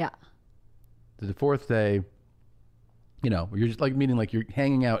 Yeah. The fourth day, you know, you're just like meaning like you're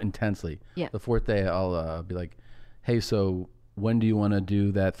hanging out intensely. Yeah. The fourth day, I'll be like, hey, so when do you want to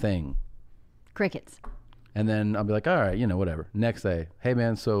do that thing? Crickets. And then I'll be like, all right, you know, whatever. Next day, hey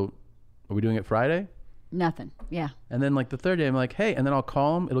man, so are we doing it Friday? Nothing. Yeah. And then like the third day, I'm like, hey, and then I'll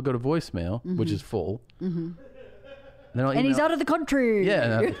call him. It'll go to voicemail, which is full. Mm-hmm. And he's out of the country.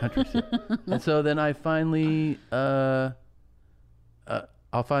 Yeah, out of the country. And so then I finally, I'll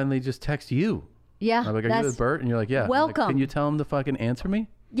finally just text you. Yeah. I'm like, are you with Bert? And you're like, yeah. Welcome. Like, can you tell him to fucking answer me?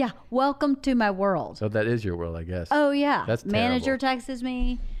 Yeah. Welcome to my world. So that is your world, I guess. Oh, yeah. That's manager terrible. texts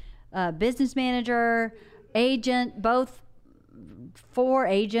me, business manager, agent, both 4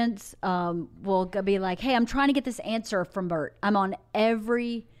 agents will be like, hey, I'm trying to get this answer from Bert. I'm on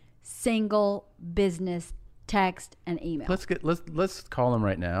every single business text and email. Let's call him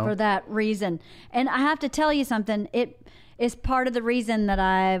right now. For that reason. And I have to tell you something. It is part of the reason that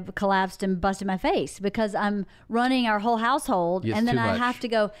I've collapsed and busted my face, because I'm running our whole household, It's and then too I much. have to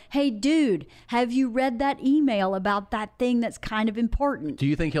go, hey, dude, have you read that email about that thing that's kind of important? Do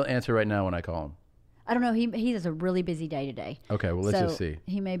you think he'll answer right now when I call him? I don't know. He has a really busy day today. Okay, well, let's So just see.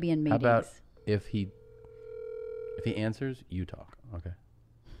 He may be in How meetings. about if he answers, you talk. Okay.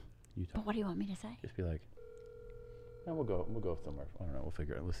 You talk. But what do you want me to say? Just be like, no, we'll go somewhere. I don't know. We'll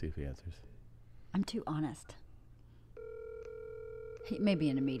figure it out. Let's see if he answers. I'm too honest. He may be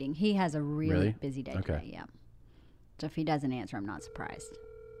in a meeting. He has a really busy day Okay. today. Yeah. So if he doesn't answer, I'm not surprised.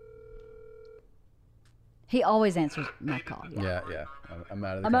 He always answers my call. Yeah. Yeah. I'm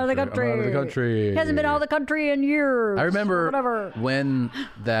out of the I'm out of the country. I'm out of the country. He hasn't been out of the country in years. I remember Whatever. when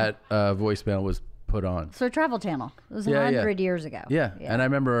that voicemail was put on. So Travel Channel. It was Yeah, 100 years ago. Yeah. And I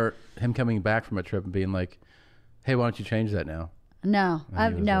remember him coming back from a trip and being like, hey, why don't you change that now? No,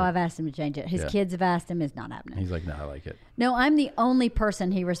 was like- I've asked him to change it. His Yeah. kids have asked him. It's not happening. He's like, no, I like it. No, I'm the only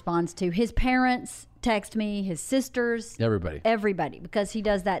person he responds to. His parents text me, his sisters, everybody, because he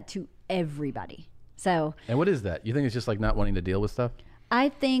does that to everybody. So And what is that? You think it's just like not wanting to deal with stuff? I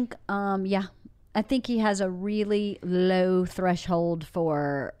think, I think he has a really low threshold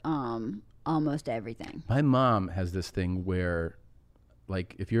for almost everything. My mom has this thing where,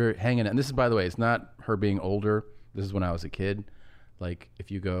 like, if you're hanging out, and this is, by the way, it's not her being older. This is when I was a kid. Like, if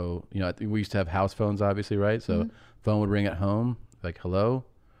you go, you know, we used to have house phones, obviously, right? So phone would ring at home, like, hello?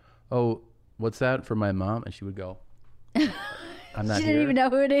 Oh, what's that? For my mom? And she would go, I'm not She here. didn't even know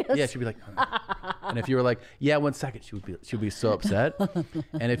who it is. Yeah, she'd be like, and if you were like, yeah, 1 second, she'd be so upset.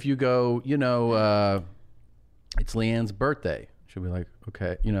 And if you go, you know, it's LeeAnn's birthday, she'll be like,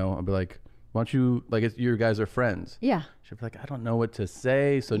 okay, you know, I'll be like, why don't you, like, it's, you guys are friends. Yeah. She'll be like, I don't know what to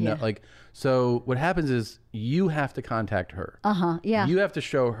say. So no, like, so what happens is you have to contact her. Yeah. You have to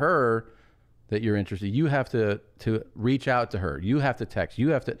show her that you're interested. You have to reach out to her. You have to text.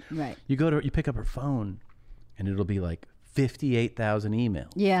 You have to. Right. You go to her, you pick up her phone, and it'll be like 58,000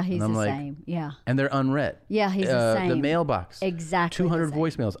 emails. Yeah, he's and I'm the like, same. Yeah. And they're unread. Yeah, he's the same. The mailbox. Exactly. 200 the same.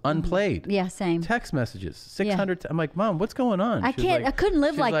 voicemails, unplayed. Yeah, same. Text messages, 600. I'm like, Mom, what's going on? I She's can't. like- I couldn't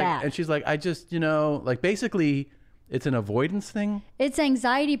live she's like that. And she's like, I just, you know, like basically it's an avoidance thing. It's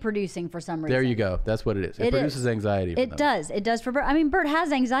anxiety producing for some reason. There you go. That's what it is. It It produces is. anxiety. For It them. does. It does for Bert. I mean, Bert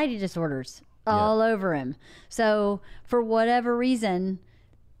has anxiety disorders all over him. So for whatever reason,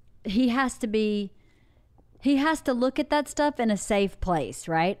 he has to look at that stuff in a safe place,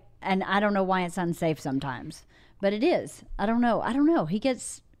 right? And I don't know why it's unsafe sometimes, but it is. I don't know. I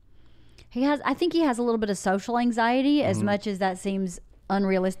think he has a little bit of social anxiety, as much as that seems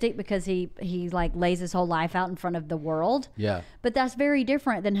unrealistic, because he like lays his whole life out in front of the world. Yeah. But that's very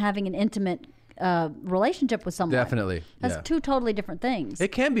different than having an intimate relationship with someone. Definitely. That's yeah. two totally different things.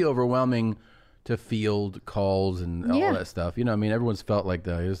 It can be overwhelming to field calls and all that stuff. You know, I mean, everyone's felt like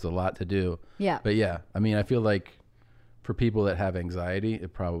there's a lot to do. Yeah. But yeah, I mean, I feel like for people that have anxiety,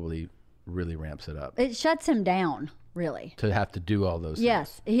 it probably really ramps it up It shuts him down, really. to have to do all those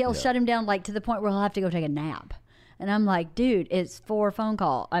Yes. things. He'll shut him down, like, to the point where he'll have to go take a nap. And I'm like, dude, it's 4 phone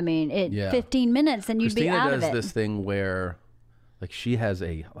call. I mean, 15 minutes and you'd Christina be out does of it. this thing where, like, she has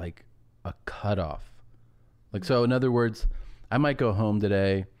a cutoff. Like, so in other words, I might go home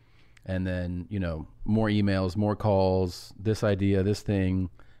today and then, you know, more emails, more calls, this idea, this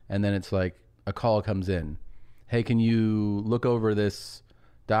thing. And then it's like a call comes in. Hey, can you look over this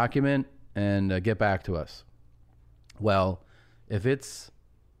document and get back to us? Well, if it's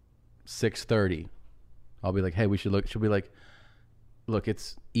 6:30, I'll be like, hey, we should look. She'll be like, look,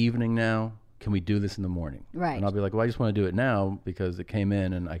 it's evening now. Can we do this in the morning? Right. And I'll be like, well, I just want to do it now because it came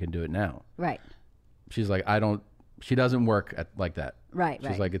in and I can do it now. Right. She's like, she doesn't work like that. Right.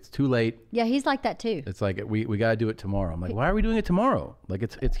 She's like, it's too late. Yeah, he's like that too. It's like, we got to do it tomorrow. I'm like, why are we doing it tomorrow? Like,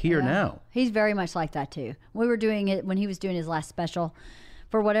 it's here now. He's very much like that too. We were doing it when he was doing his last special.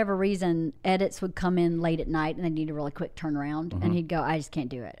 For whatever reason, edits would come in late at night and they need a really quick turnaround. And he'd go, I just can't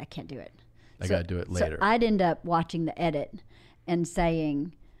do it. I can't do it. I got to do it later. So I'd end up watching the edit and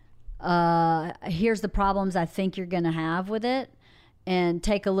saying, here's the problems I think you're going to have with it, and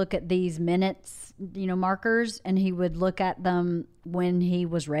take a look at these minutes, markers, and he would look at them when he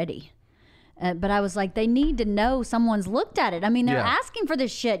was ready. But I was like, they need to know someone's looked at it. I mean, they're asking for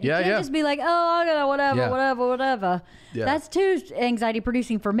this shit. You can't just be like, oh, I gotta whatever. Yeah. That's too anxiety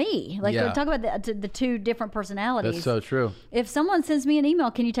producing for me. Like, talk about the two different personalities. That's so true. If someone sends me an email,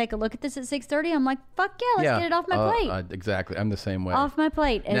 can you take a look at this at 6:30? I'm like, fuck yeah, let's get it off my plate. Exactly. I'm the same way. Off my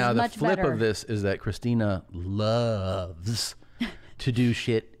plate is now, much the flip better. of this is that Christina loves to do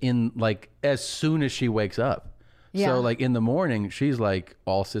shit in like as soon as she wakes up. Yeah. So like in the morning, she's like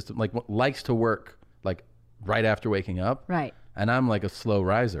all system, like likes to work like right after waking up. Right. And I'm like a slow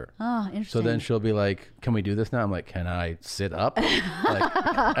riser. Oh, interesting. So then she'll be like, can we do this now? I'm like, can I sit up?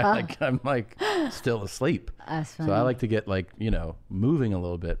 I'm like still asleep. That's funny. So I like to get like, moving a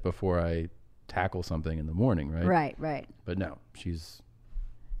little bit before I tackle something in the morning, right? Right. But no, she's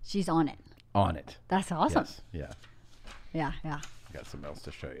on it. on it. That's awesome. Yes. Yeah. Yeah. I got something else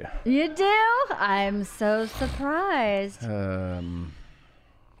to show you. You do? I'm so surprised.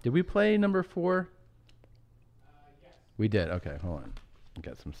 Did we play number 4? Yes. We did. Okay, hold on. I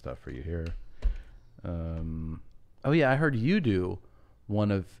got some stuff for you here. Oh yeah, I heard you do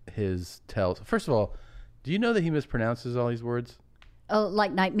one of his tells. First of all, do you know that he mispronounces all these words? Oh,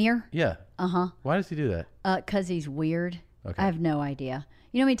 like nightmare? Yeah. Uh-huh. Why does he do that? 'Cause he's weird. Okay. I have no idea.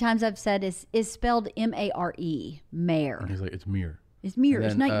 You know how many times I've said is spelled M-A-R-E, mare. He's like, it's mirror. It's mirror.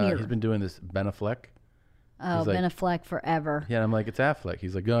 It's nightmare. He's been doing this Benafleck. Oh, he's like, Benafleck forever. Yeah, and I'm like, it's Affleck.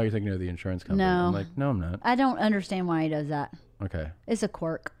 He's like, oh, you're thinking of the insurance company. No. I'm like, no, I'm not. I don't understand why he does that. Okay. It's a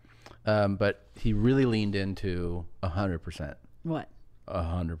quirk. But he really leaned into 100%. What?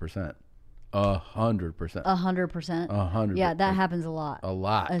 100%. 100%. 100%? 100%. Yeah, that happens a lot. A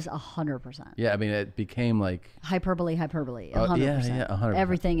lot. It's 100%. Yeah, I mean, it became like... Hyperbole. 100%. Yeah, 100%.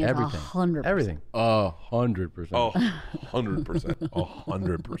 Everything is 100%. Everything. 100%. Oh, 100%. 100%. 100%. Oh,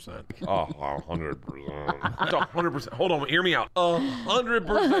 100%. It's 100%. Hold on, hear me out.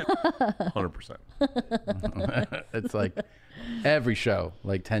 100%. 100%. It's like every show,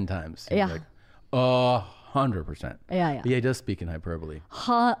 like 10 times. He's Yeah. like, 100%. Yeah. Yeah, he does speak in hyperbole.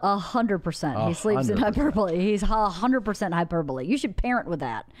 100%. He sleeps in 100%. hyperbole. He's 100% hyperbole. You should parent with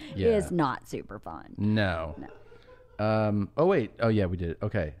that. Yeah. It's not super fun. No. Oh, wait. Oh, yeah, we did it.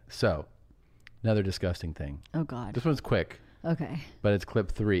 Okay. So, another disgusting thing. Oh, God. This one's quick, Okay. but it's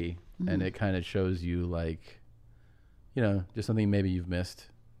clip 3, and it kind of shows you, like, just something maybe you've missed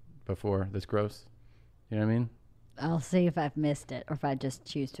before that's gross. You know what I mean? I'll see if I've missed it or if I just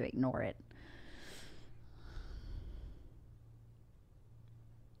choose to ignore it.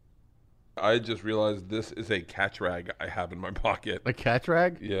 I just realized this is a catch rag I have in my pocket. A catch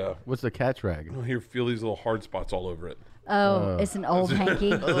rag? Yeah. What's the catch rag? Oh, here, feel these little hard spots all over it. Oh, it's an old hanky.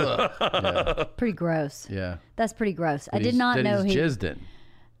 Yeah. Pretty gross. Yeah. That's pretty gross. I That did not know he's he. jizzed in.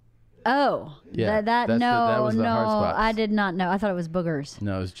 Oh, Yeah, that that was the hard no, spots. I did not know. I thought it was boogers.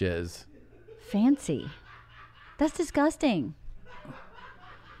 No, it's jizz. Fancy. That's disgusting.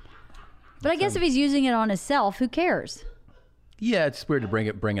 But I guess if he's using it on himself, who cares? Yeah, it's weird to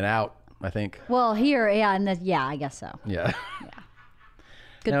bring it out, I think. Well, here, yeah, and yeah, I guess so. Yeah.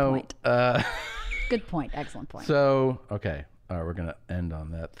 Good No, point. Good point. Excellent point. So, okay. All right, we're going to end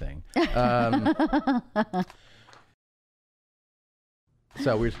on that thing.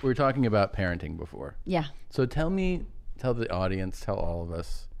 So we were talking about parenting before. Yeah. So tell the audience, tell all of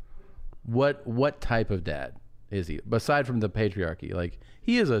us, what type of dad is he? Aside from the patriarchy, like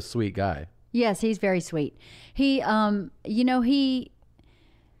he is a sweet guy. Yes, he's very sweet. He,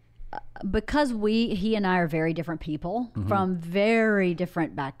 because he and I are very different people from very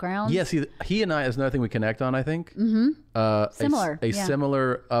different backgrounds. Yes, he and I is another thing we connect on, I think. Mm-hmm. Similar. A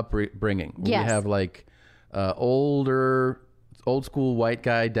similar upbringing. Yes. We have like old school white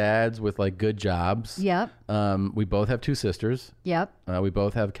guy dads with like good jobs. Yep. We both have 2 sisters. Yep. We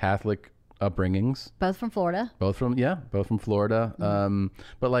both have Catholic upbringings. Both from Florida. Both from Florida.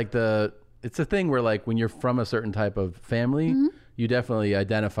 But like it's a thing where like when you're from a certain type of family, you definitely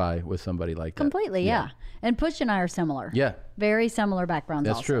identify with somebody like that. Completely, yeah. And Push and I are similar. Yeah. Very similar backgrounds.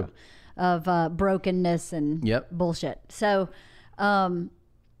 That's also, true. Of brokenness and bullshit. So,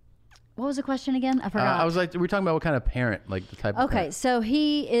 what was the question again? I forgot. I was like, we were talking about what kind of parent, like the type of parent. So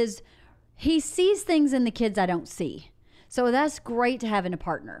he sees things in the kids I don't see. So that's great to have in a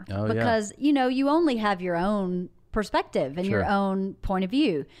partner because, you know, you only have your own perspective and your own point of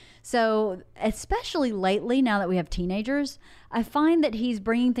view. So especially lately, now that we have teenagers, I find that he's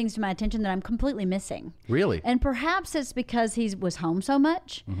bringing things to my attention that I'm completely missing. Really? And perhaps it's because he was home so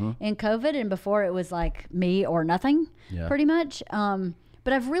much in COVID, and before it was like me or nothing, pretty much.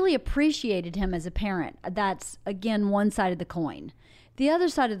 But I've really appreciated him as a parent. That's, again, one side of the coin. The other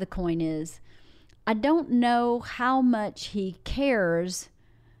side of the coin is I don't know how much he cares.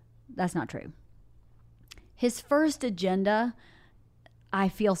 That's not true. His first agenda, I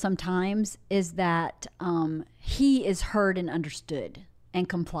feel sometimes, is that he is heard and understood and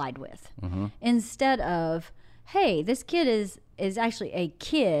complied with. Instead of, hey, this kid is actually a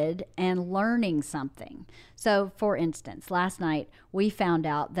kid and learning something. So, for instance, last night we found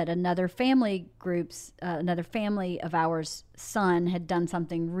out that another family of ours' son had done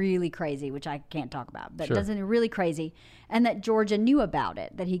something really crazy, which I can't talk about, but done something really crazy, and that Georgia knew about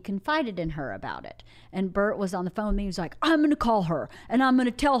it, that he confided in her about it. And Bert was on the phone with me. He was like, I'm going to call her and I'm going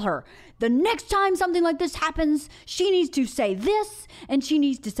to tell her the next time something like this happens, she needs to say this and she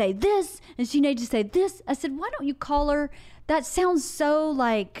needs to say this and she needs to say this. I said, why don't you call her? That sounds so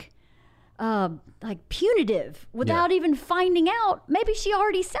like punitive without even finding out. Maybe she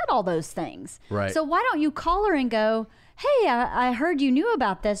already said all those things. Right. So why don't you call her and go, hey, I heard you knew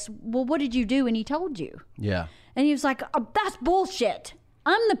about this. Well, what did you do when he told you? Yeah. And he was like, oh, that's bullshit.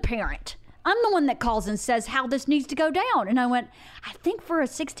 I'm the parent. I'm the one that calls and says how this needs to go down. And I went, I think for a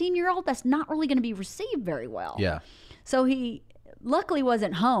 16-year-old, that's not really going to be received very well. Yeah. So he luckily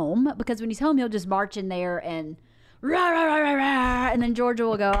wasn't home, because when he's home, he'll just march in there and rah, rah, rah, rah, rah, and then Georgia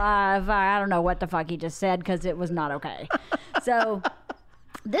will go, I don't know what the fuck he just said, because it was not okay. So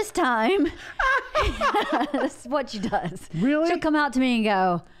this time, this is what she does. Really? She'll come out to me and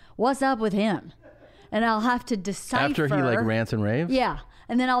go, what's up with him? And I'll have to decipher. After he like rants and raves? Yeah.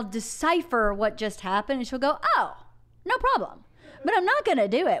 And then I'll decipher what just happened, and she'll go, oh, no problem. But I'm not going to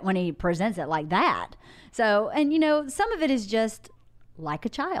do it when he presents it like that. So, and you know, some of it is just like a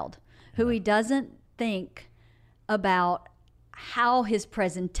child who he doesn't think about how his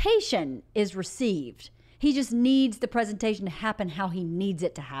presentation is received. He just needs the presentation to happen how he needs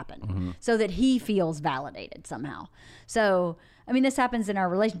it to happen so that he feels validated somehow. So, I mean, this happens in our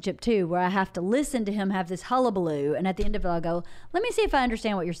relationship too, where I have to listen to him have this hullabaloo, and at the end of it, I'll go, let me see if I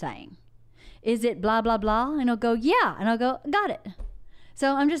understand what you're saying. Is it blah, blah, blah? And he'll go, yeah. And I'll go, got it.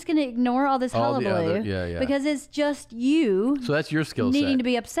 So I'm just going to ignore all this hullabaloo because it's just you. So that's your skill set. Needing to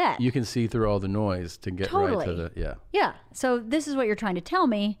be upset. You can see through all the noise to get right to the, Yeah. So this is what you're trying to tell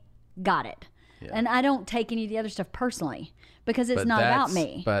me. Got it. Yeah. And I don't take any of the other stuff personally because it's not about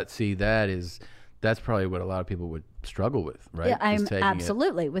me. But see, that's probably what a lot of people would struggle with, right? Yeah, I'm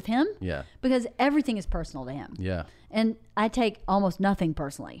absolutely with him. Yeah. Because everything is personal to him. Yeah. And I take almost nothing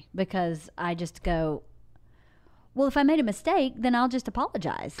personally because I just go, well, if I made a mistake, then I'll just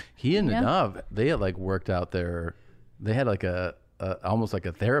apologize. He and Nadav, they had like worked out they had like almost like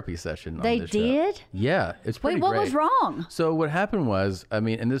a therapy session on this show. They did? Yeah. It's pretty Wait, what great. was wrong? So what happened was, I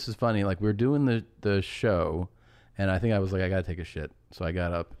mean, and this is funny, like we were doing the show, and I think I was like, I got to take a shit. So I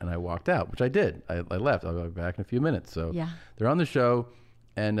got up and I walked out, which I did. I left. I'll go back in a few minutes. So they're on the show,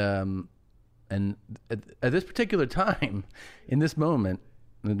 and at this particular time, in this moment,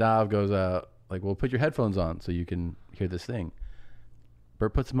 Nadav goes, like, well, put your headphones on so you can hear this thing.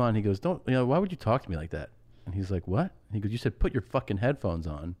 Bert puts them on. He goes, why would you talk to me like that? And he's like, what? And he goes, you said put your fucking headphones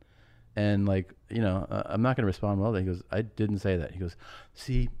on. And like, I'm not going to respond well. He goes, I didn't say that. He goes,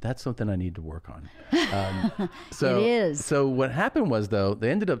 see, that's something I need to work on. So, it is. So what happened was, though, they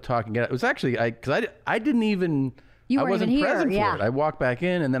ended up talking. It was actually, because I didn't even, I wasn't present for it. I walked back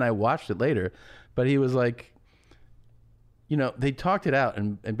in and then I watched it later. But he was like, they talked it out,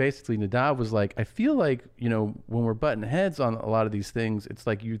 and basically Nadav was like, I feel like, when we're butting heads on a lot of these things, it's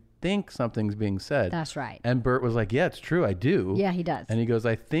like you think something's being said. That's right. And Bert was like, yeah, it's true, I do. Yeah, he does. And he goes,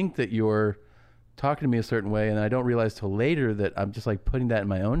 I think that you're talking to me a certain way, and I don't realize till later that I'm just like putting that in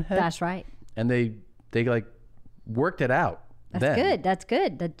my own head. That's right. And they like worked it out. That's good. That's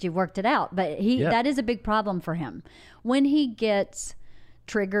good that you worked it out. But that is a big problem for him. When he gets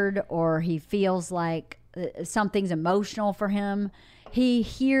triggered or he feels like something's emotional for him, he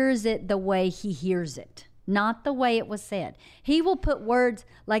hears it the way he hears it. not the way it was said. He will put words,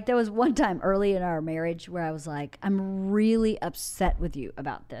 like there was one time early in our marriage where I was like, I'm really upset with you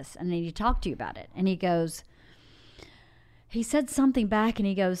about this. And I need to talk to you about it. And he said something back and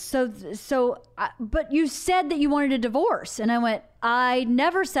he goes, but you said that you wanted a divorce. And I went, I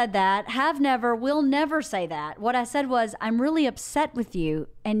never said that, have never, will never say that. What I said was, I'm really upset with you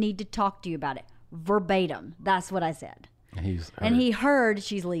and need to talk to you about it. Verbatim. That's what I said. And he heard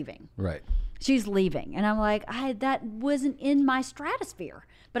she's leaving. Right. She's leaving. And I'm like, that wasn't in my stratosphere.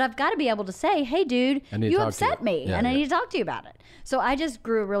 But I've got to be able to say, hey, dude, you upset me. And I need to talk to you about it. So I just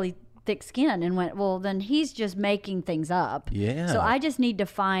grew a really thick skin and went, well, then he's just making things up. Yeah. So I just need to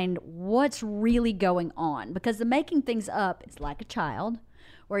find what's really going on. Because the making things up is like a child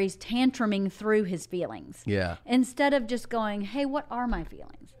where he's tantruming through his feelings. Yeah. Instead of just going, hey, what are my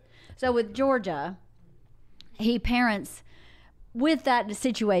feelings? So with Georgia, he parents with that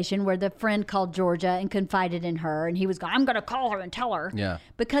situation where the friend called Georgia and confided in her, and he was going, I'm going to call her and tell her. Yeah.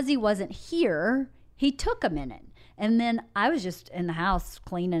 Because he wasn't here, he took a minute. And then I was just in the house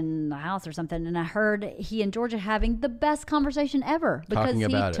cleaning the house or something, and I heard he and Georgia having the best conversation ever because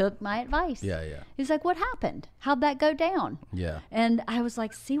he took my advice. Yeah, yeah. He's like, what happened? How'd that go down? Yeah. And I was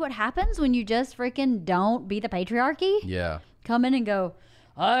like, see what happens when you just freaking don't be the patriarchy? Yeah. Come in and go,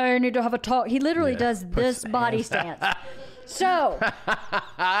 I need to have a talk. He literally does this body stance. So,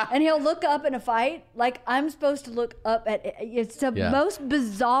 and he'll look up in a fight like I'm supposed to look up at. It's the most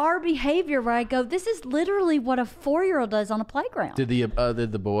bizarre behavior where I go, this is literally what a 4-year-old does on a playground. Did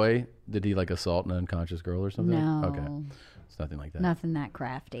the boy, did he like assault an unconscious girl or something? No. Okay. It's nothing like that. Nothing that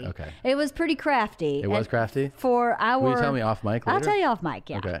crafty. Okay. It was pretty crafty. It was crafty? For our... Will you tell me off mic later? I'll tell you off mic,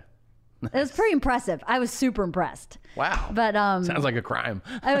 yeah. Okay. It was pretty impressive. I was super impressed. Wow. But sounds like a crime.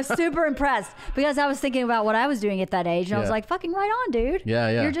 I was super impressed because I was thinking about what I was doing at that age, and I was like, "Fucking right on, dude. Yeah,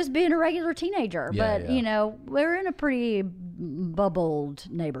 yeah. You're just being a regular teenager." Yeah, but yeah. you know, we're in a pretty bubbled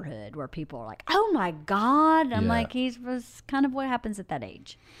neighborhood where people are like, "Oh my god!" I'm like, "He was kind of what happens at that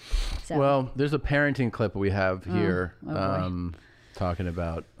age." So. Well, there's a parenting clip we have here. Talking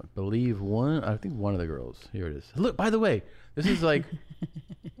about, I think one of the girls. Here it is. Look, by the way, this is like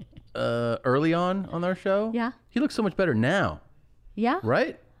early on our show. Yeah. He looks so much better now. Yeah.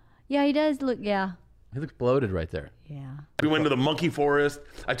 Right? Yeah, he does look. Yeah. He looks bloated right there. Yeah. We went to the monkey forest.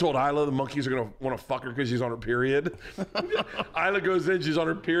 I told Isla the monkeys are going to want to fuck her because she's on her period. Isla goes in, she's on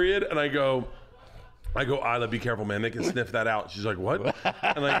her period, and I go, Isla, be careful, man. They can sniff that out. She's like, what?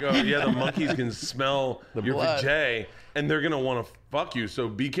 And I go, yeah, the monkeys can smell your blood. vajay, and they're going to want to fuck you, so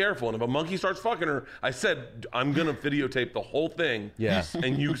be careful. And if a monkey starts fucking her, I said, I'm going to videotape the whole thing. Yeah.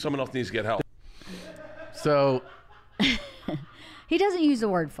 And someone else needs to get help. So. He doesn't use the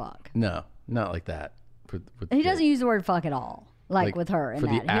word fuck. No, not like that. He doesn't use the word fuck at all. Like with her and for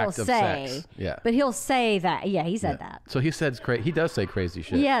that. the act He'll of say, sex. Yeah. But he'll say that. Yeah, he said that. So he does say crazy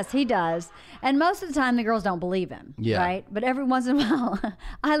shit. Yes, he does. And most of the time the girls don't believe him. Yeah. Right? But every once in a while,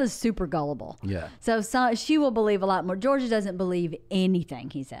 Isla's super gullible. Yeah. So she will believe a lot more. Georgia doesn't believe anything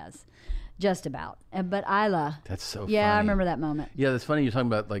he says. Just about. But Isla. That's so funny. Yeah, I remember that moment. Yeah, that's funny. You're talking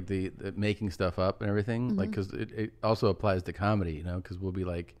about like the making stuff up and everything. Mm-hmm. Like, because it also applies to comedy, you know, because we'll be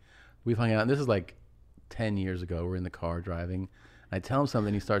like, we've hung out, and this is like 10 years ago. We're in the car driving. I tell him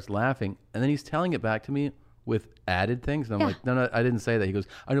something, he starts laughing, and then he's telling it back to me with added things. And I'm like, no, I didn't say that. He goes,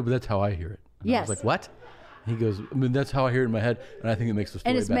 I know, but that's how I hear it. And Yes. I was like, what? He goes, I mean, that's how I hear it in my head, and I think it makes the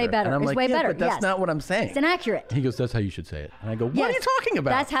story better. And it's way better. And I'm It's like, way better, but that's yes. not what I'm saying. It's inaccurate. He goes, that's how you should say it. And I go, what are you talking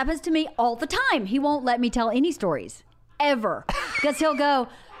about? That happens to me all the time. He won't let me tell any stories. Ever. Because he'll go,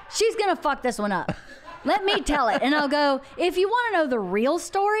 she's going to fuck this one up. Let me tell it. And I'll go, if you want to know the real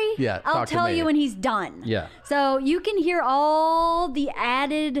story, I'll tell you when he's done. Yeah. So you can hear all the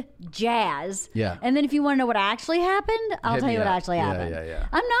added jazz. Yeah. And then if you want to know what actually happened, I'll tell you what actually happened. Yeah.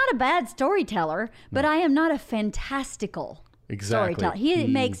 I'm not a bad storyteller, but I am not a fantastical storyteller. He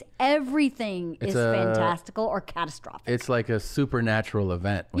makes everything is fantastical or catastrophic. It's like a supernatural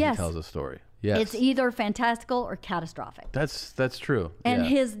event when he tells a story. Yes. It's either fantastical or catastrophic. That's true. And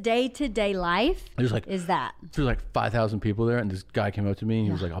his day-to-day life is that. There's like 5,000 people there, and this guy came up to me, and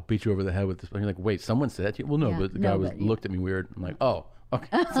he was like, I'll beat you over the head with this. And you're like, wait, someone said that to you? Well, no, but the guy looked at me weird. I'm like, oh,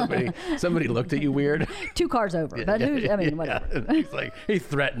 okay. Somebody looked at you weird. 2 cars over. But whatever. He's like, he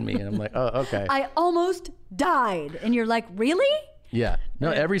threatened me, and I'm like, oh, okay. I almost died. And you're like, really? Yeah.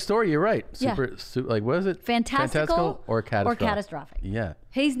 No, every story, you're right. Like, what is it? Fantastical or catastrophic? Yeah. Yeah.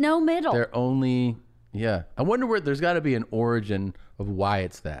 He's no middle. They're only, I wonder where, there's got to be an origin of why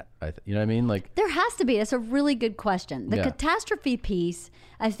it's that. You know what I mean? Like there has to be. That's a really good question. The Yeah. catastrophe piece,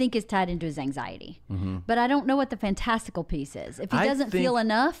 I think, is tied into his anxiety. But I don't know what the fantastical piece is. If he doesn't feel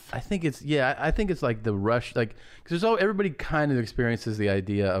enough, I think it's I think it's like the rush, like because everybody kind of experiences the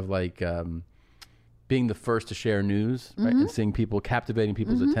idea of like being the first to share news, right, and seeing people captivating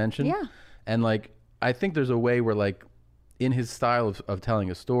people's attention. Yeah. And like I think there's a way where like in his style of telling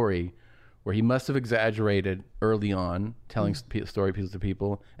a story, where he must have exaggerated early on, telling story pieces to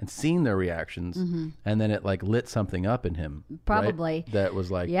people and seeing their reactions, and then it like lit something up in him. Probably. Right? That was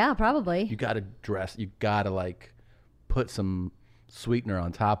like, yeah, probably. you got to like put some sweetener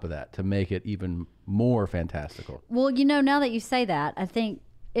on top of that to make it even more fantastical. Well, now that you say that, I think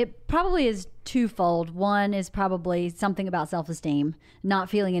it probably is twofold. One is probably something about self-esteem, not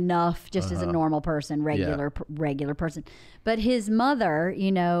feeling enough just as a normal person, regular person. But his mother,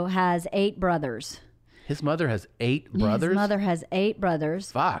 has 8 brothers. His mother has 8 brothers? His mother has 8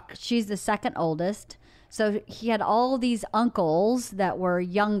 brothers. Fuck. She's the second oldest. So he had all these uncles that were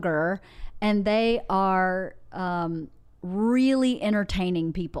younger, and they are really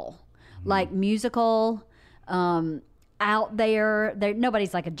entertaining people, like musical, out there.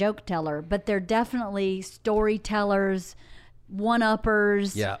 Nobody's like a joke teller, but they're definitely storytellers,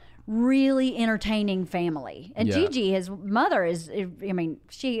 one-uppers. Yeah. Really entertaining family. And Yeah. Gigi, his mother,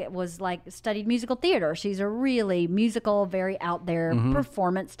 she was like studied musical theater. She's a really musical, very out there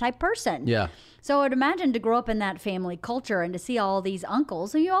performance type person. Yeah. So I would imagine to grow up in that family culture and to see all these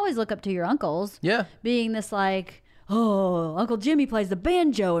uncles, and you always look up to your uncles. Yeah. Being this like, oh, Uncle Jimmy plays the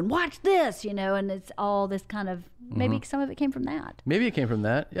banjo and watch this, and it's all this kind of, maybe some of it came from that. Maybe it came from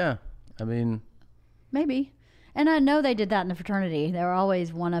that. Yeah. I mean, maybe. And I know they did that in the fraternity. They were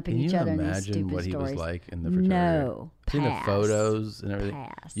always one-upping each other in these stupid imagine what stories. he was like in the fraternity? No. Seen the Pass. photos and everything.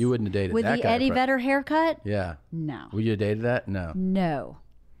 Pass. You wouldn't have dated With that the guy. Eddie Vedder haircut? Yeah. No. Would you have dated that? No.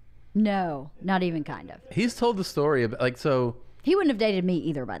 No, not even kind of. He's told the story about, like, so. He wouldn't have dated me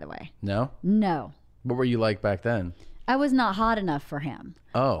either, by the way. No? No. What were you like back then? I was not hot enough for him.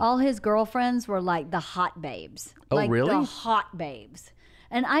 Oh. All his girlfriends were like the hot babes. Oh, like really? the hot babes.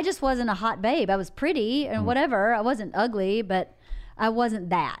 And I just wasn't a hot babe. I was pretty and whatever. I wasn't ugly, but I wasn't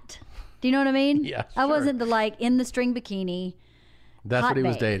that. Do you know what I mean? Yeah, I sure. wasn't the like in the string bikini. That's hot what he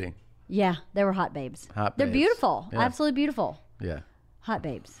was babe. dating. Yeah, they were hot babes. Hot They're babes. beautiful. Yeah. Absolutely beautiful. Yeah. Hot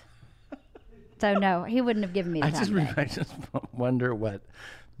babes. So no, he wouldn't have given me the I time just, of day. I just wonder what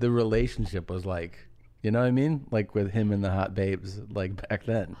the relationship was like. You know what I mean? Like with him and the hot babes, like back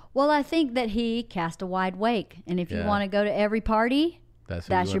then. Well, I think that he cast a wide wake, and if you Yeah. want to go to every party,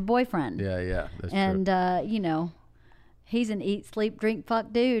 That's your boyfriend. Yeah. That's And true. he's an eat, sleep, drink,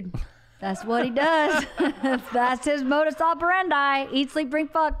 fuck dude. That's what he does. That's his modus operandi. Eat, sleep,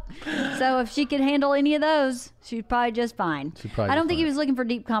 drink, fuck. So if she could handle any of those, she'd probably just fine. probably I don't just think he fine. was looking for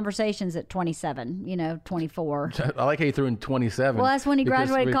deep conversations at 27, 24. I like how you threw in 27. Well, that's when he because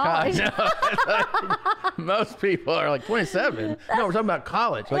graduated with college. Most people are like 27. No, we're talking about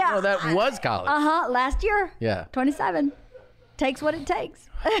college. Like, Yeah. no, that was college. Last year. Yeah. 27. Takes what it takes.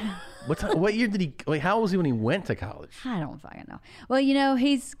 What year did he? Like, how old was he when he went to college? I don't fucking know. Well,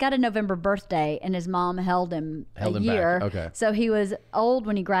 he's got a November birthday, and his mom held him a him year. back. Okay. So he was old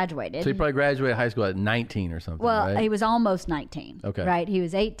when he graduated. So he probably graduated high school at 19 or something. Well, right? he was almost 19. Okay. Right? He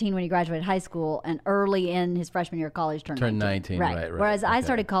was 18 when he graduated high school, and early in his freshman year of college turned 19. right. Whereas I Okay.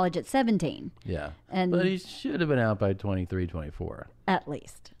 started college at 17, Yeah. and- but he should have been out by 23, 24. at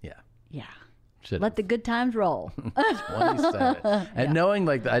least. Yeah. Yeah. Should Let the good times roll. 27. And knowing,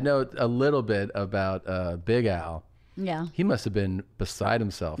 like, I know a little bit about Big Al. Yeah. He must have been beside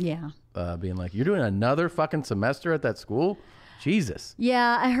himself. Yeah. Being like, you're doing another fucking semester at that school? Jesus.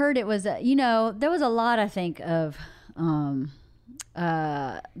 Yeah, I heard it was, there was a lot, I think, of,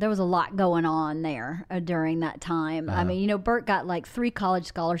 there was a lot going on there during that time. I mean, Bert got like 3 college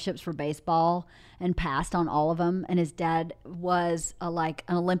scholarships for baseball and passed on all of them. And his dad was like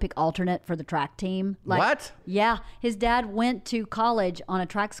an Olympic alternate for the track team. Like, What? Yeah. His dad went to college on a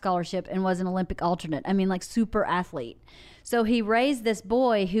track scholarship and was an Olympic alternate. I mean, like super athlete. So he raised this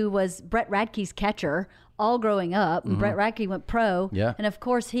boy who was Brett Radke's catcher all growing up. And Brett Radke went pro. Yeah. And of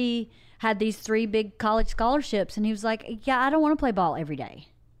course, he had these 3 big college scholarships. And he was like, yeah, I don't want to play ball every day.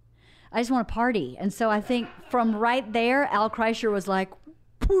 I just want to party. And so I think from right there, Al Kreischer was like,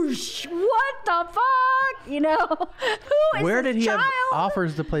 whoosh, what the fuck? Who is Where this did he child? have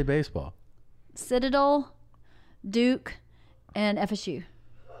offers to play baseball? Citadel, Duke, and FSU.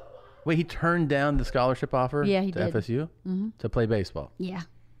 Wait, he turned down the scholarship offer Yeah, he to did. FSU to play baseball. Yeah.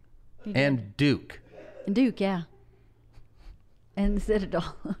 And Duke. And Duke, yeah. And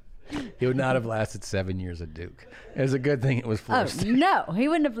Citadel. He would not have lasted 7 years at Duke. It was a good thing it was forced. Oh, no, he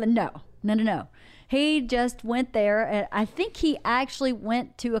wouldn't have. No. He just went there. And I think he actually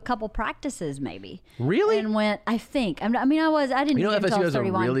went to a couple practices, maybe. Really? And went. I think. I didn't. You know, get until I FSU was has a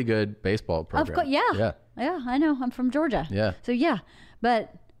 31. really good baseball program. Of course, yeah. I know. I'm from Georgia. Yeah. So yeah,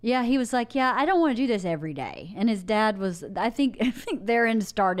 but yeah, he was like, I don't want to do this every day. And his dad was. I think therein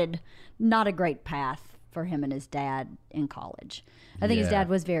started not a great path for him and his dad in college. I think his dad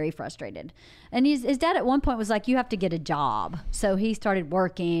was very frustrated. And his dad at one point was like, you have to get a job. So he started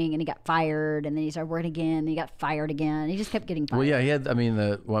working and he got fired, and then he started working again and he got fired again. He just kept getting fired. Well, yeah, he had, I mean,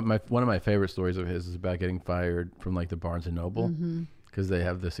 one of my favorite stories of his is about getting fired from like the Barnes & Noble because they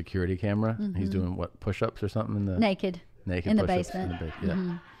have the security camera. He's doing what, push-ups or something in the naked in the push-ups basement.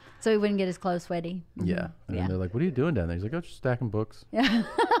 Yeah. So he wouldn't get his clothes sweaty. Yeah. And then they're like, what are you doing down there? He's like, oh, just stacking books. Yeah.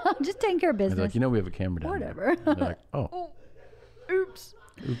 Just taking care of And business. they're like, you know, we have a camera down Whatever. there. And they're like, oh. Oops.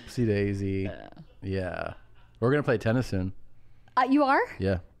 Oopsie daisy. Yeah. We're going to play tennis soon. You are?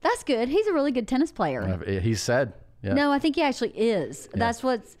 Yeah. That's good. He's a really good tennis player. He said. Yeah. No, I think he actually is. Yeah.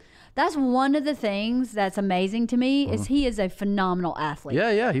 That's one of the things that's amazing to me is he is a phenomenal athlete.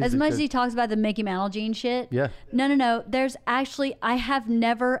 Yeah. As much as he talks about the Mickey Mantle gene shit. Yeah. No. There's actually, I have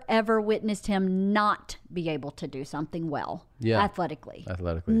never, ever witnessed him not be able to do something well. Yeah. Athletically.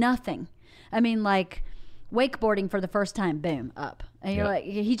 Nothing. I mean, like wakeboarding for the first time, boom, up. And you're like,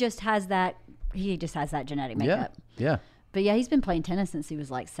 he just has that genetic makeup. Yeah. But yeah, he's been playing tennis since he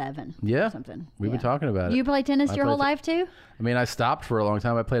was like 7 Yeah. or something. We've been talking about it. You play tennis your whole life too? I mean, I stopped for a long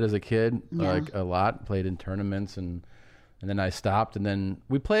time. I played as a kid, like a lot, played in tournaments and then I stopped, and then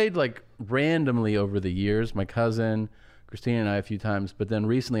we played like randomly over the years, my cousin, Christina and I a few times, but then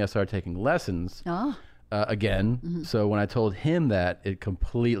recently I started taking lessons again. So when I told him that, it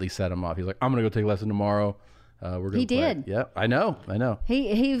completely set him off. He's like, I'm going to go take a lesson tomorrow. We're gonna play. Did. Yeah, I know.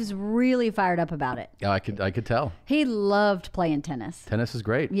 He was really fired up about it. Yeah, I could tell. He loved playing tennis. Tennis is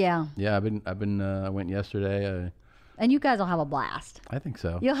great. Yeah. Yeah, I went yesterday. And you guys will have a blast. I think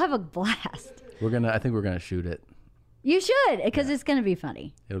so. You'll have a blast. I think we're gonna shoot it. You should, because it's gonna be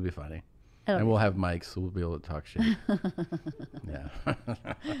funny. It'll be funny. And we'll have mics, so we'll be able to talk shit. Yeah.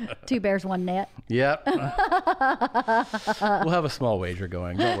 2 bears, 1 net. Yep. We'll have a small wager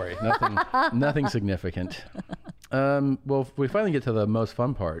going. Don't worry. Nothing significant. Well, we finally get to the most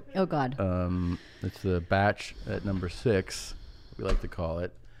fun part. Oh, God. It's the batch at number 6, we like to call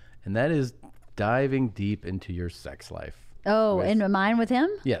it. And that is diving deep into your sex life. Oh, in mine with him?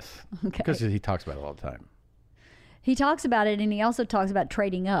 Yes. Okay. Because he talks about it all the time. He talks about it, and he also talks about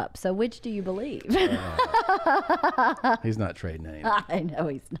trading up. So which do you believe? He's not trading anything. I know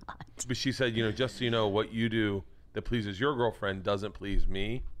he's not. But she said, just so you know, what you do that pleases your girlfriend doesn't please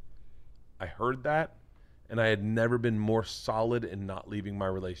me. I heard that, and I had never been more solid in not leaving my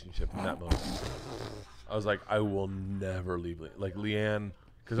relationship in that moment. I was like, I will never leave. Like LeeAnn,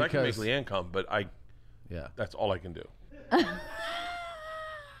 because I can make LeeAnn come, but that's all I can do.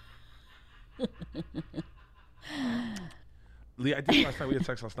 Lee, I did last night. We had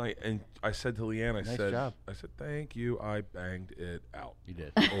sex last night, and I said to LeeAnn, Nice job. I said, thank you. I banged it out. You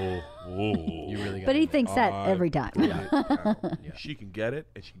did. Oh. You really got But he it. thinks that every time. Yeah. She can get it,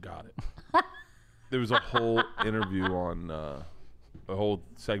 and she got it. There was a whole interview on a whole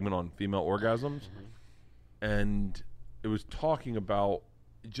segment on female orgasms, and it was talking about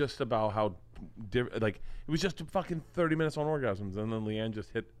how like it was just a fucking 30 minutes on orgasms, and then LeeAnn just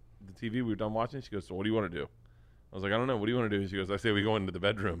hit the TV. We were done watching. She goes, so what do you want to do? I was like, I don't know. What do you want to do? She goes, I say we go into the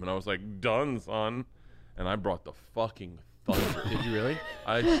bedroom. And I was like, done, son. And I brought the fucking thunder. Did you really?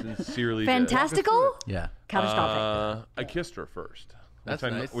 I sincerely Fantastical? Yeah. Catastrophic. I kissed her first. That's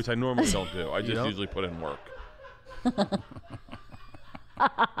nice. Which I normally don't do. I just usually put in work.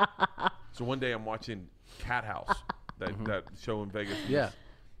 So one day I'm watching Cat House, that show in Vegas. Yeah.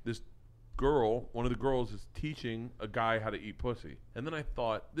 This girl, one of the girls is teaching a guy how to eat pussy. And then I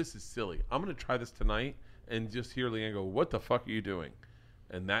thought, this is silly. I'm going to try this tonight and just hear LeeAnn go, what the fuck are you doing?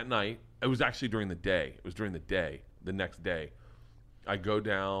 And that night, it was actually during the day. It was during the day, the next day. I go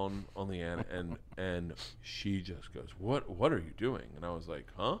down on LeeAnn and she just goes, what are you doing? And I was like,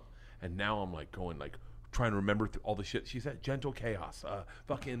 huh? And now I'm like going like, trying to remember all the shit. She said gentle chaos,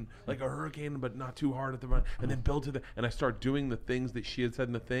 fucking like a hurricane, but not too hard at the front, and then build to the, and I start doing the things that she had said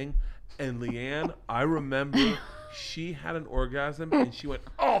in the thing. And LeeAnn, I remember she had an orgasm and she went,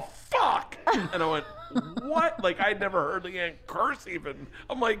 oh fuck. And I went, what? Like I'd never heard LeeAnn curse even.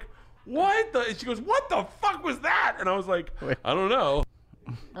 I'm like, what the? And she goes, what the fuck was that? And I was like, I don't know.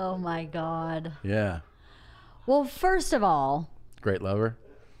 Oh my God. Yeah. Well, first of all, Great lover.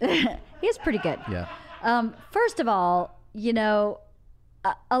 he's pretty good. Yeah. First of all,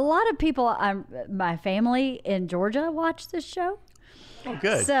 a lot of people, my family in Georgia watch this show. Oh,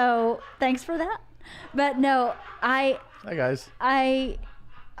 good. So thanks for that. But no, Hi, guys.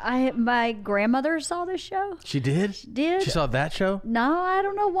 my grandmother saw this show. She did? She did. She saw that show? No, I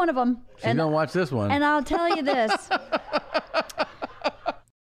don't know one of them. She's going to watch this one. And I'll tell you this.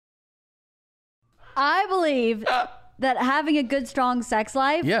 I believe that having a good, strong sex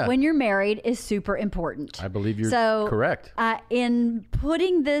life when you're married is super important. I believe you're correct. In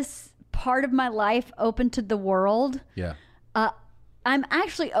putting this part of my life open to the world, I'm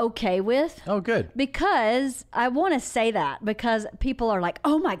actually okay with. Oh, good. Because I want to say that because people are like,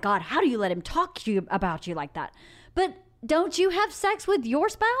 oh my God, how do you let him talk to you about you like that? But don't you have sex with your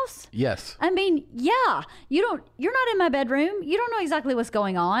spouse? Yes. I mean, yeah, you're not in my bedroom. You don't know exactly what's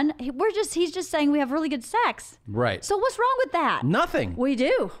going on. He's just saying we have really good sex. Right. So what's wrong with that? Nothing. We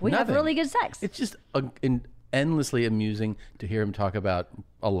do. We have really good sex. It's just endlessly amusing to hear him talk about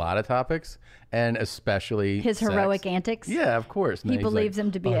a lot of topics, and especially his heroic antics. Yeah, of course. He believes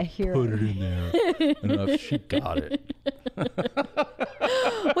him to be a hero. Put it in there. And she got it.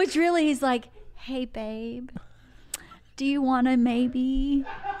 Which really, he's like, hey, babe, do you want to maybe?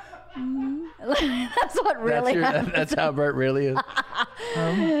 That's what really happens. That's how Bert really is.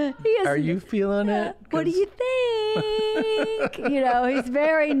 Are you feeling it? What do you think? He's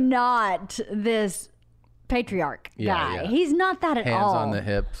very not this patriarch guy. Yeah. He's not that at all. Hands on the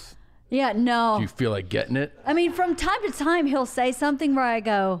hips. Yeah, no. Do you feel like getting it? I mean, from time to time, he'll say something where I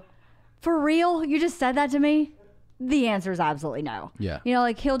go, for real? You just said that to me? The answer is absolutely no. Yeah.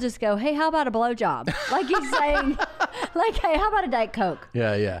 Like he'll just go, hey, how about a blowjob? Like he's saying, like, hey, how about a Diet Coke?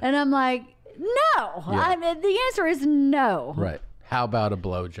 Yeah. And I'm like, no. Yeah. The answer is no. Right. How about a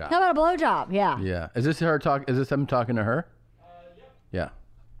blowjob? How about a blowjob? Yeah. Yeah. Is this him talking to her? Yeah.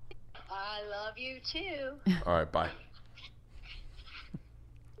 I love you too. All right, bye.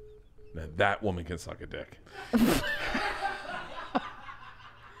 Now that woman can suck a dick.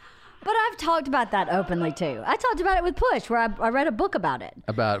 But I've talked about that openly too. I talked about it with Push, where I read a book about it.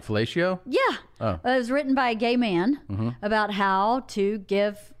 About fellatio? Yeah. Oh. It was written by a gay man about how to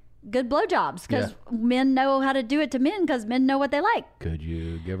give good blowjobs because men know how to do it to men because men know what they like. Could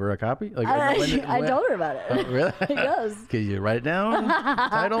you give her a copy? Like, I told her about it. Oh, really? Yes. Could you write it down?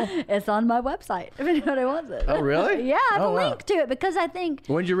 Title? It's on my website if anybody wants it. Oh, really? Yeah, I have a wow. link to it because I think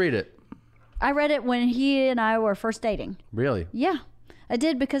When did you read it? I read it when he and I were first dating. Really? Yeah, I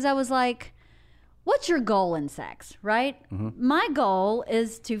did because I was like, what's your goal in sex, right? My goal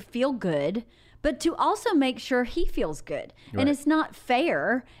is to feel good, but to also make sure he feels good. Right. And it's not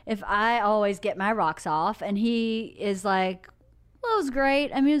fair if I always get my rocks off and he is like, well, it was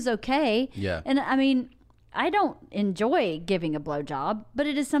great. I mean, it was okay. Yeah. And I mean, I don't enjoy giving a blowjob, but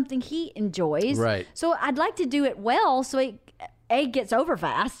it is something he enjoys. Right. So I'd like to do it well so it, A, gets over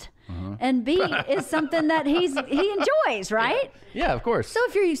fast, and B, is something that he enjoys, right? Yeah, of course. So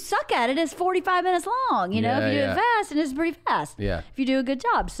if you suck at it, it's 45 minutes long. If you do it fast, and it's pretty fast. Yeah. If you do a good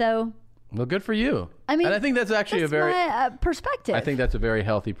job. So, Well, good for you. I mean, and I think that's actually that's a very my, perspective. I think that's a very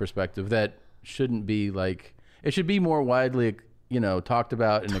healthy perspective that shouldn't be like, it should be more widely, talked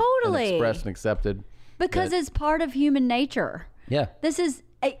about and, Totally. and expressed and accepted. because it's part of human nature. Yeah. This is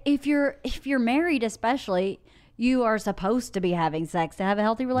if you're married, especially, you are supposed to be having sex to have a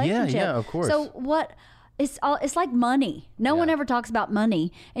healthy relationship. Yeah, of course. So what? It's like money. No one ever talks about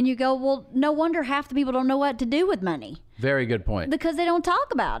money, and you go, well, no wonder half the people don't know what to do with money Very good point. because they don't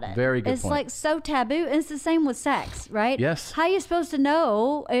talk about it. Very good It's point. like so taboo, and it's the same with sex, right? Yes. How are you supposed to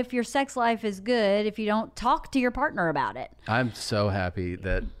know if your sex life is good if you don't talk to your partner about it? I'm so happy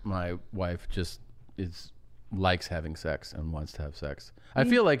that my wife just likes having sex and wants to have sex. I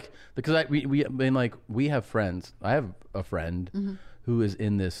feel like because we have friends. I have a friend who is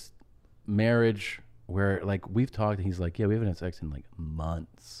in this marriage where like we've talked and he's like, yeah, we haven't had sex in like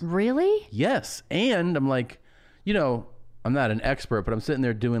months. Really? Yes. And I'm like, I'm not an expert, but I'm sitting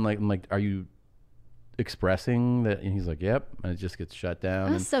there doing I'm like, are you expressing that? And he's like, yep. And it just gets shut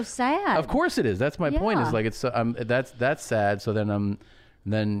down. That's so sad. Of course it is. That's my point. Yeah. Is like it's that's sad. So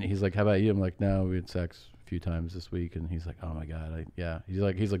then he's like, how about you? I'm like, no, we had sex a few times this week. And he's like, oh my god,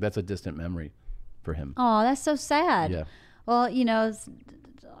 He's like that's a distant memory for him. Oh, that's so sad. Yeah. Well,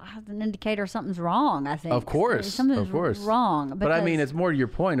 it's an indicator something's wrong, I think. Of course. Something's wrong. But I mean, because- it's more to your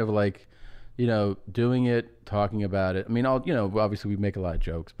point of like, doing it, talking about it. I mean, obviously we make a lot of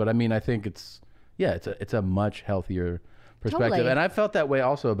jokes, but I mean, I think it's a much healthier perspective. Totally. And I felt that way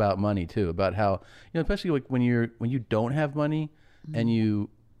also about money too, about how, especially like when you don't have money and you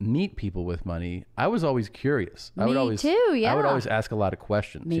meet people with money, I was always curious. I would Me always, too, yeah. I would always ask a lot of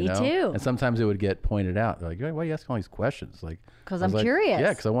questions. Me you know? too. And sometimes it would get pointed out. They're like, why are you asking all these questions? Like, 'Cause I was I'm like, curious. Yeah,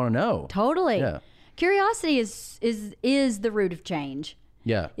 because I want to know. Totally. Yeah. Curiosity is the root of change.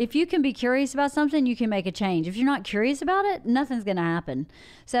 Yeah. If you can be curious about something, you can make a change. If you're not curious about it, nothing's going to happen.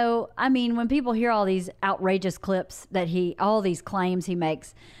 So, I mean, when people hear all these outrageous clips that all these claims he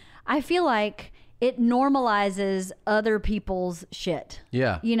makes, I feel like it normalizes other people's shit.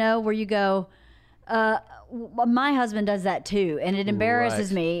 Yeah. You know, where you go, my husband does that too, and it embarrasses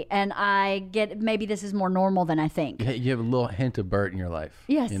Right. me, and I get maybe this is more normal than I think. You have a little hint of Bert in your life.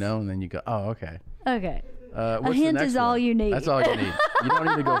 Yes. You know, and then you go, oh, okay. Okay. What's A the hint next is all one? you need. That's all you need. You don't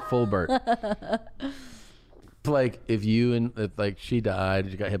need to go full Bert. Like if she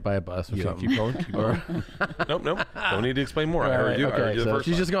died, you got hit by a bus or something. Keep going. Keep going. Nope. Don't need to explain more. I heard you. I heard you the so first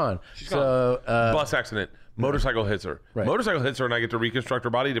she's time. just gone. She's so, gone. Bus accident. Motorcycle hits her. Right. Motorcycle hits her, and I get to reconstruct her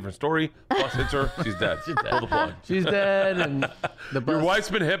body. Different story. Bus hits her. She's dead. Pull the plug. She's dead, and the bus. Your wife's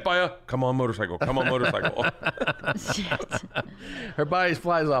been hit by a come on motorcycle. Come on motorcycle. Shit. Her body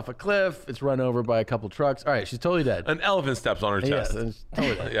flies off a cliff. It's run over by a couple trucks. All right, she's totally dead. An elephant steps on her chest. Yeah, it's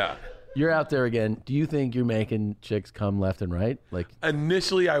totally dead. Yeah. You're out there again. Do you think you're making chicks come left and right? Like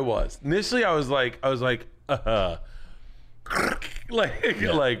Initially, I was like, like,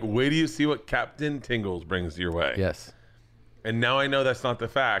 wait till you see what Captain Tingles brings your way. yes. And now I know that's not the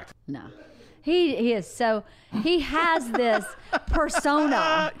fact. No. He is so he has this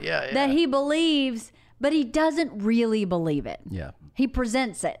persona Yeah. that he believes, but he doesn't really believe it. Yeah. He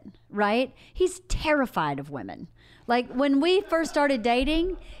presents it, right? He's terrified of women. Like when we first started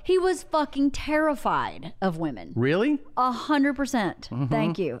dating, he was fucking terrified of women. Really? 100%.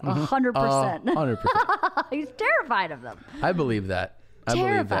 Thank you. 100%. 100%. He's terrified of them. I believe that. I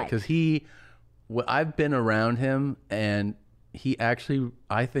believe that Terrified. because I've been around him, and he actually,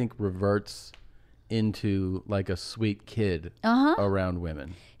 I think, reverts into like a sweet kid around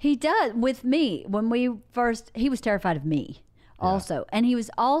women. He does with me. When he was terrified of me also. And he was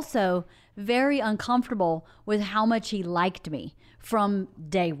also very uncomfortable with how much he liked me from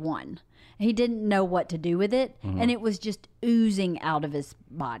day one. He didn't know what to do with it. And it was just oozing out of his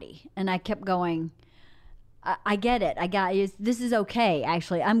body. And I kept going, I get it. This is okay.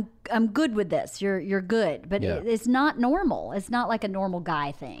 Actually, I'm good with this. You're good, but Yeah. it's not normal. It's not like a normal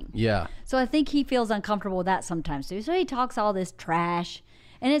guy thing. Yeah. So I think he feels uncomfortable with that sometimes too. So he talks all this trash,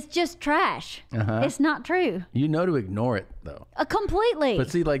 and it's just trash. It's not true. You know to ignore it though. Completely.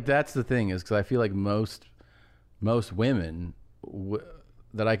 But see, like that's the thing is because I feel like most women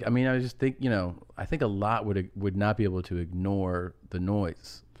I just think I think a lot would not be able to ignore the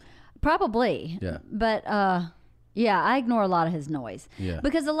noise. Probably. Yeah. But yeah, I ignore a lot of his noise. Yeah.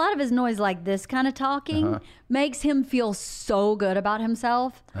 Because a lot of his noise, like this kind of talking, makes him feel so good about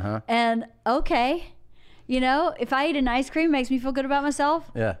himself. And okay, if I eat an ice cream, it makes me feel good about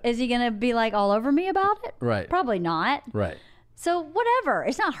myself. Yeah. Is he gonna be like all over me about it? Right. Probably not. Right. So whatever.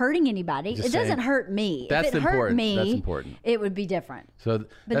 It's not hurting anybody. Just It doesn't saying. hurt me. That's if it hurt important. me, That's important. it would be different. So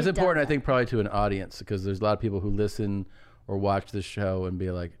that's it important, I doesn't. think, probably to an audience because there's a lot of people who listen or watch this show and be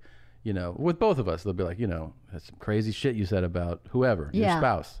like, with both of us, they'll be like, that's some crazy shit you said about whoever, your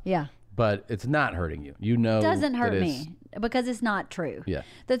spouse. Yeah. But it's not hurting you. It Doesn't hurt me because it's not true. Yeah.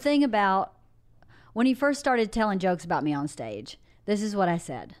 The thing about when he first started telling jokes about me on stage, this is what I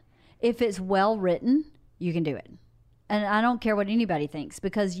said. If it's well written, you can do it. And I don't care what anybody thinks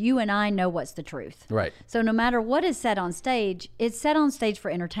because you and I know what's the truth. Right. So no matter what is said on stage, it's said on stage for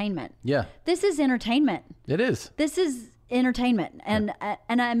entertainment. Yeah. This is entertainment. It is. This is entertainment. And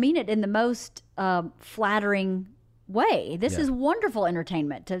I mean it in the most flattering way. This is wonderful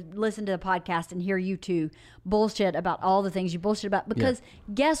entertainment to listen to the podcast and hear you two bullshit about all the things you bullshit about. Because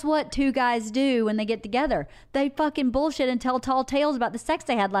guess what two guys do when they get together? They fucking bullshit and tell tall tales about the sex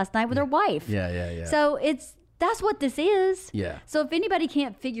they had last night with their wife. Yeah. So that's what this is. Yeah. So if anybody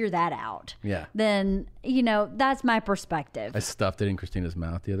can't figure that out, then, that's my perspective. I stuffed it in Christina's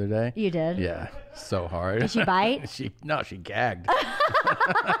mouth the other day. You did? Yeah. So hard. Did she bite? She gagged.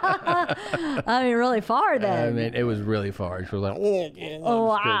 I mean, really far then. I mean, it was really far. She was like, Oh, she couldn't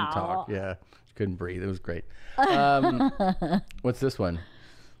wow. talk. Yeah. She couldn't breathe. It was great. What's this one?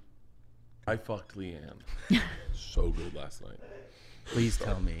 I fucked LeeAnn. So good last night. Please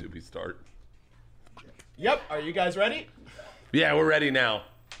tell me. Did we start? Yep. Are you guys ready? Yeah, we're ready now.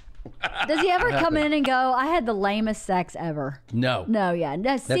 Does he ever come in and go, I had the lamest sex ever? No. No, yeah.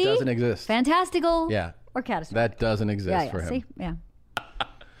 No, see? doesn't exist. Fantastical. Yeah. Or catastrophic. That doesn't exist for him. See? Yeah.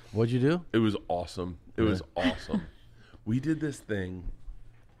 What'd you do? It was awesome. It was awesome. We did this thing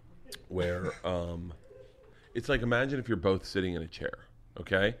where it's like imagine if you're both sitting in a chair.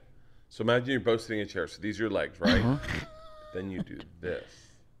 Okay? So imagine you're both sitting in a chair. So these are your legs, right? Then you do this.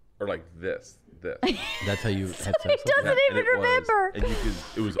 Or like this. That's how you had sex. He doesn't even remember. And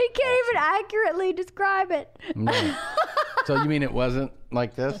it was He can't awesome. even accurately describe it. No. So you mean it wasn't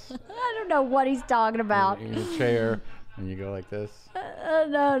like this? I don't know what he's talking about. You're in a chair and you go like this.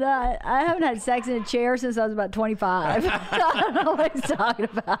 No, I haven't had sex in a chair since I was about 25. I don't know what he's talking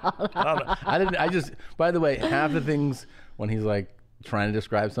about. I just, by the way, half the things when he's like trying to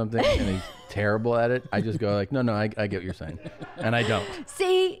describe something and he's terrible at it, I just go like, no, I get what you're saying. And I don't.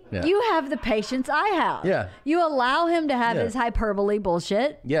 See, you have the patience I have. Yeah. You allow him to have Yeah. his hyperbole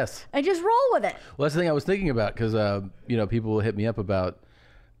bullshit. Yes. And just roll with it. Well, that's the thing I was thinking about because, people will hit me up about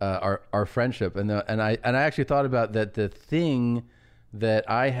our friendship. And I actually thought about that the thing that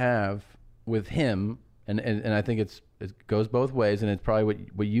I have with him, and I think it goes both ways, and it's probably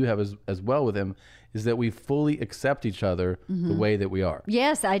what you have as well with him, is that we fully accept each other the way that we are.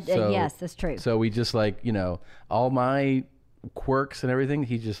 Yes, yes, that's true. So we just like, all my quirks and everything,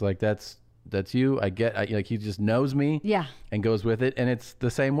 he's just like, that's you. Like he just knows me and goes with it. And it's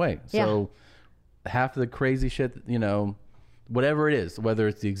the same way. So half of the crazy shit, whatever it is, whether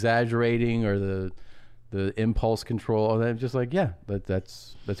it's the exaggerating or the impulse control, I'm just like,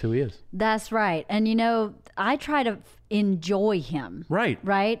 that's who he is. That's right. And I try to enjoy him. Right.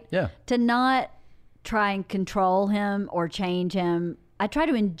 Right? Yeah. To not try and control him or change him. I try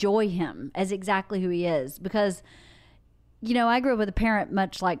to enjoy him as exactly who he is because, I grew up with a parent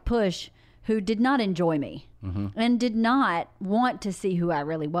much like Push who did not enjoy me and did not want to see who I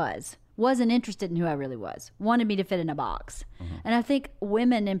really was. Wasn't interested in who I really was. Wanted me to fit in a box. And I think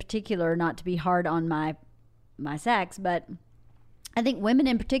women in particular, not to be hard on my sex, but I think women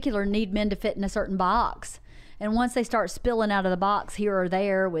in particular need men to fit in a certain box. And once they start spilling out of the box here or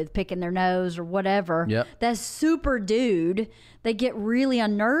there with picking their nose or whatever, that super dude, they get really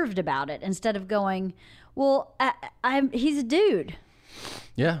unnerved about it instead of going, well, he's a dude.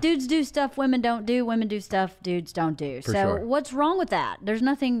 Yeah. Dudes do stuff women don't do. Women do stuff dudes don't do. For so sure. What's wrong with that? There's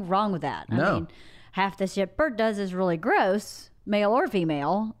nothing wrong with that. No. I mean, half the shit Bert does is really gross, male or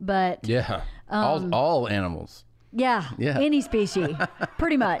female, but Yeah. All animals. yeah, Yeah. any species,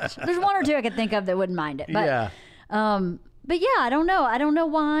 pretty much. There's one or two I could think of that wouldn't mind it. But, but yeah, I don't know. I don't know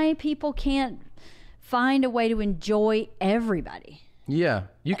why people can't find a way to enjoy everybody. Yeah,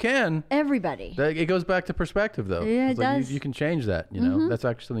 you can. Everybody. It goes back to perspective, though. Yeah, it It's like does. You can change that, That's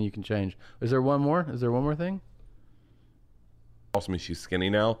actually something you can change. Is there one more? Is there one more thing? Also, she's skinny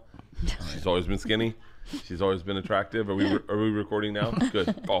now. She's always been skinny. She's always been attractive. Are we recording now?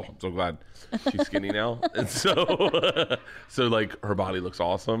 Good. Oh, I'm so glad. She's skinny now. And so, like, her body looks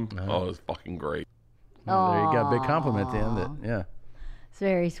awesome. Oh, it's fucking great. Oh, there you go. Big compliment at the end. Yeah. It's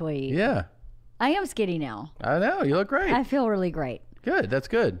very sweet. Yeah. I am skinny now. I know. You look great. I feel really great. Good. That's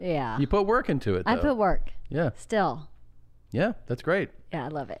good. Yeah. You put work into it, though. I put work. Yeah. Still. Yeah. That's great. Yeah, I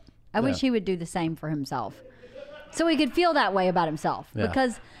love it. I wish he would do the same for himself. So he could feel that way about himself. Yeah.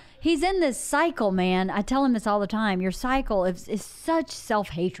 Because he's in this cycle, man. I tell him this all the time. Your cycle is such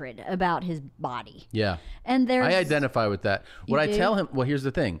self-hatred about his body. Yeah. And there's... I identify with that. What I do? tell him, well, here's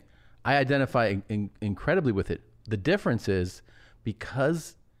the thing. I identify incredibly with it. The difference is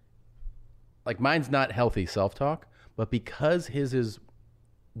because, like, mine's not healthy self-talk, but because his is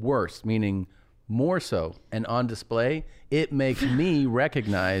worse, meaning more so and on display, it makes me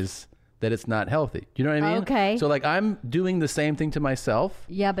recognize that it's not healthy. Do you know what I mean? Okay. So, like, I'm doing the same thing to myself,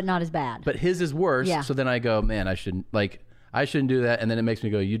 Yeah, but not as bad. but his is worse. Yeah. So then I go, man, I shouldn't do that. And then it makes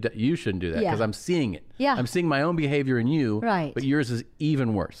me go, you shouldn't do that Yeah. because I'm seeing it. Yeah. I'm seeing my own behavior in you. Right. But yours is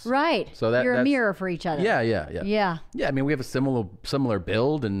even worse. Right. So You're a that's- mirror for each other. Yeah. Yeah. Yeah. I mean, we have a similar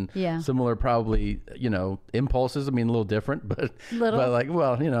build and similar probably, impulses. I mean, a little different, but like,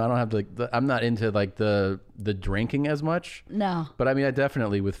 well, I don't have I'm not into like the drinking as much. No. But I mean, I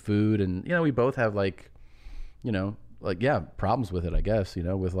definitely with food and, we both have problems with it, I guess,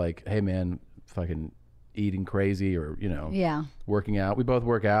 with like, hey man, fucking eating crazy or, working out. We both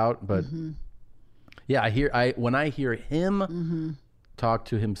work out, but yeah, when I hear him talk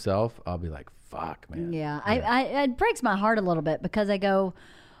to himself, I'll be like, fuck, man. Yeah. It breaks my heart a little bit because I go,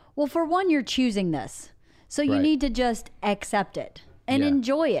 well, for one, you're choosing this. So you Right. need to just accept it and Yeah.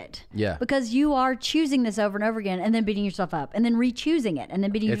 enjoy it. Yeah. Because you are choosing this over and over again and then beating yourself up and then re-choosing it and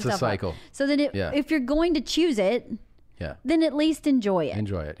then beating It's a yourself cycle. up. So then if you're going to choose it, Yeah. then at least enjoy it.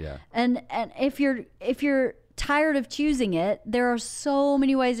 Enjoy it. Yeah. And if you're tired of choosing it, there are so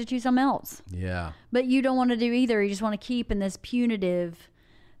many ways to choose something else. Yeah. But you don't want to do either. You just want to keep in this punitive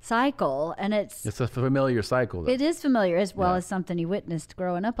cycle, and it's a familiar cycle, though. it is familiar as well as something he witnessed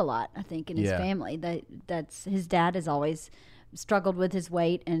growing up a lot. I think in his Yeah. family, that's his dad has always struggled with his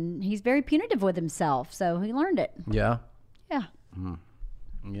weight, and he's very punitive with himself. So he learned it. Yeah. Yeah.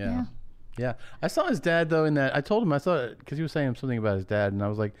 Yeah. Yeah. I saw his dad, though, in that. I told him, I saw it because he was saying something about his dad. And I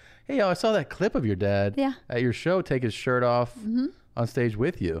was like, hey, I saw that clip of your dad at your show take his shirt off on stage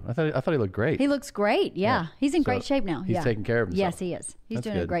with you. I thought he looked great. He looks great. Yeah. He's in great shape now. He's taking care of himself. Yes, he is. He's That's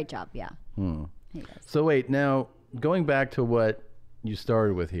doing good. a great job. Yeah. He does. So wait, now going back to what you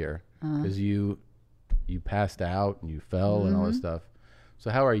started with here, because you passed out and you fell and all this stuff.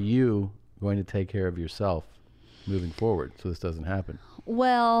 So how are you going to take care of yourself moving forward so this doesn't happen?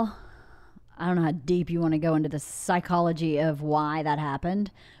 Well, I don't know how deep you want to go into the psychology of why that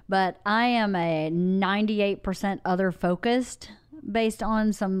happened, but I am a 98% other focused based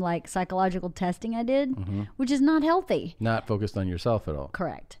on some like psychological testing I did, which is not healthy. Not focused on yourself at all.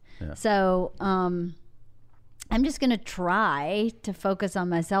 Correct. Yeah. So I'm just going to try to focus on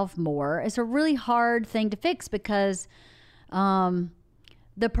myself more. It's a really hard thing to fix because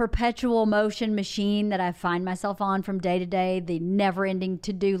the perpetual motion machine that I find myself on from day to day, the never-ending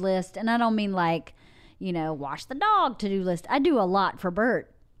to-do list, and I don't mean like, wash the dog to-do list. I do a lot for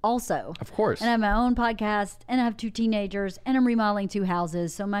Bert also. Of course. And I have my own podcast, and I have 2 teenagers, and I'm remodeling 2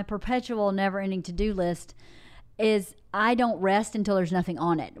 houses. So my perpetual never-ending to-do list is I don't rest until there's nothing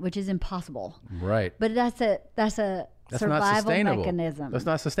on it, which is impossible. Right. But that's a That's survival not sustainable. mechanism. That's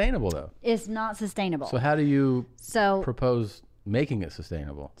not sustainable, though. It's not sustainable. So how do you So propose making it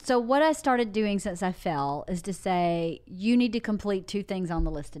sustainable? So what I started doing since I fell is to say, you need to complete 2 things on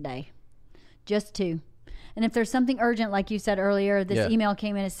the list today. Just 2. And if there's something urgent, like you said earlier, this email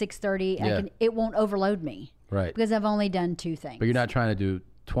came in at 6:30, it won't overload me. Right. Because I've only done 2 things. But you're not trying to do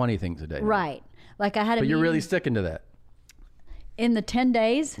 20 things a day. Right. Like I had a But you're meeting really sticking to that. in the 10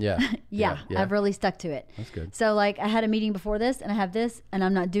 days. Yeah. I've really stuck to it. That's good. So like I had a meeting before this and I have this and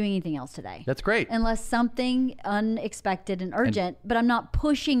I'm not doing anything else today. That's great. Unless something unexpected and urgent, but I'm not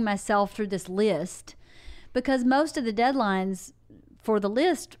pushing myself through this list because most of the deadlines for the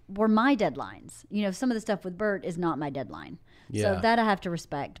list were my deadlines. Some of the stuff with Bert is not my deadline. Yeah. So that I have to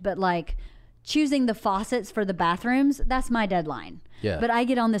respect. But like choosing the faucets for the bathrooms, that's my deadline. Yeah. But I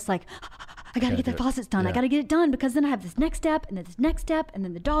get on this like, I got to get the faucets done. I got to get it done because then I have this next step and then this next step and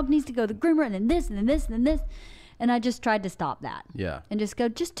then the dog needs to go to the groomer and then this and then this and then this. And I just tried to stop that. Yeah. And just go,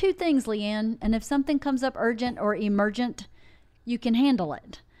 just 2 things, LeeAnn. And if something comes up urgent or emergent, you can handle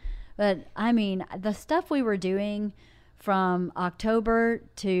it. But I mean, the stuff we were doing from October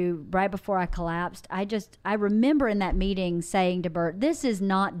to right before I collapsed, I remember in that meeting saying to Bert, this is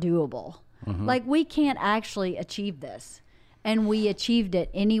not doable. Like we can't actually achieve this. And we achieved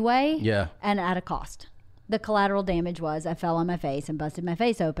it anyway. Yeah. And at a cost. The collateral damage was I fell on my face and busted my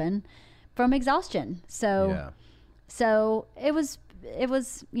face open from exhaustion. So it was,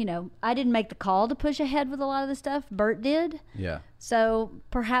 I didn't make the call to push ahead with a lot of the stuff. Bert did. Yeah. So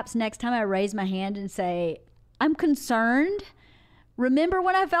perhaps next time I raise my hand and say, I'm concerned. Remember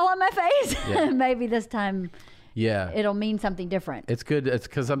when I fell on my face? Yeah. Maybe this time it'll mean something different. It's good. It's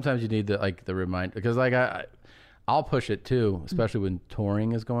because sometimes you need the reminder. Because I'll push it too, especially when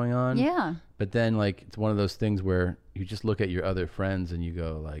touring is going on. Yeah. But then it's one of those things where you just look at your other friends and you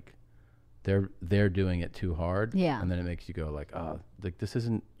go like, they're doing it too hard. Yeah. And then it makes you go like, oh, this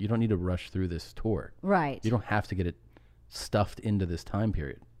isn't. You don't need to rush through this tour. Right. You don't have to get it stuffed into this time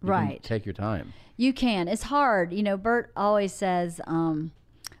period. You can take your time. You can. It's hard. Bert always says,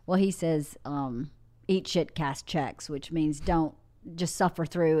 he says, eat shit, cast checks, which means don't just suffer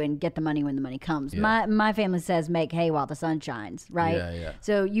through and get the money when the money comes. Yeah. My family says make hay while the sun shines, right? Yeah.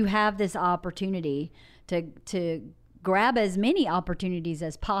 So you have this opportunity to grab as many opportunities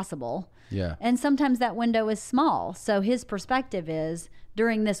as possible. Yeah. And sometimes that window is small. So his perspective is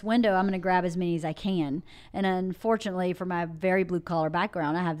during this window, I'm going to grab as many as I can. And unfortunately, for my very blue collar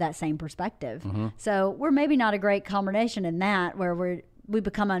background, I have that same perspective. So we're maybe not a great combination in that where we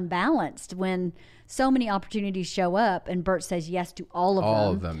become unbalanced when so many opportunities show up and Bert says yes to all of them.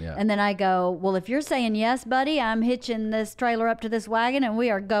 All of them, yeah. And then I go, well, if you're saying yes, buddy, I'm hitching this trailer up to this wagon and we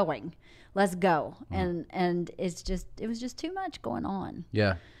are going. Let's go. And it was just too much going on.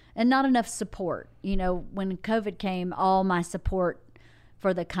 Yeah. And not enough support. When COVID came, all my support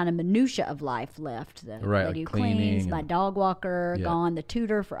for the kind of minutia of life left. The lady who cleans, my dog walker, gone. The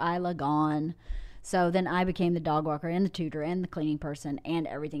tutor for Isla, gone. So then I became the dog walker and the tutor and the cleaning person and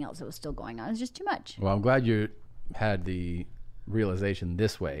everything else that was still going on. It was just too much. Well, I'm glad you had the realization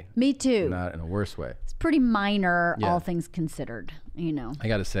this way. Me too. Not in a worse way. It's pretty minor, all things considered, I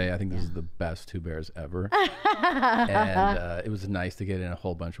got to say, I think this is the best Two Bears ever. And it was nice to get in a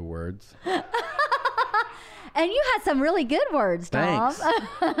whole bunch of words. And you had some really good words, Tom.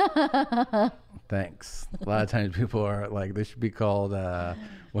 Thanks. Thanks. A lot of times people are like, this should be called,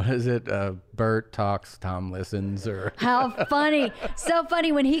 what is it? Bert talks, Tom listens, or. How funny. So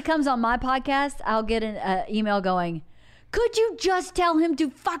funny. When he comes on my podcast, I'll get an email going, could you just tell him to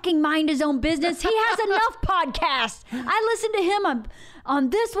fucking mind his own business? He has enough podcasts. I listen to him on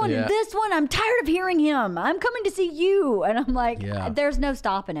this one and this one. I'm tired of hearing him. I'm coming to see you. And I'm like, there's no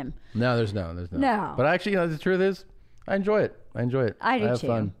stopping him. No, there's no. But actually, the truth is, I enjoy it. I do I have too.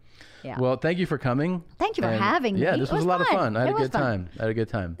 fun. Yeah. Well, thank you for coming. Thank you for having me. Yeah, this was a lot of fun. I had a good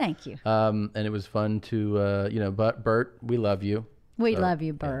time. Thank you. And it was fun to, but Bert, we love you. We love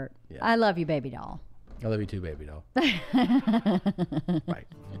you, Bert. Yeah. I love you, baby doll. I love you too, baby doll. Bye.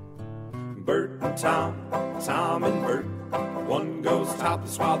 Bert and Tom, Tom and Bert. One goes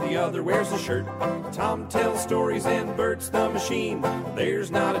topless while the other wears a shirt. Tom tells stories and Bert's the machine. There's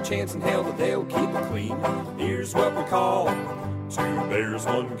not a chance in hell that they'll keep it clean. Here's what we call Two Bears,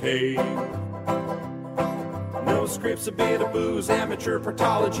 One Cave. No scripts, a bit of booze, amateur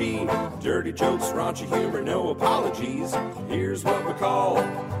partology. Dirty jokes, raunchy humor, no apologies. Here's what we call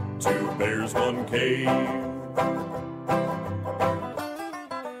Two Bears, One Cave.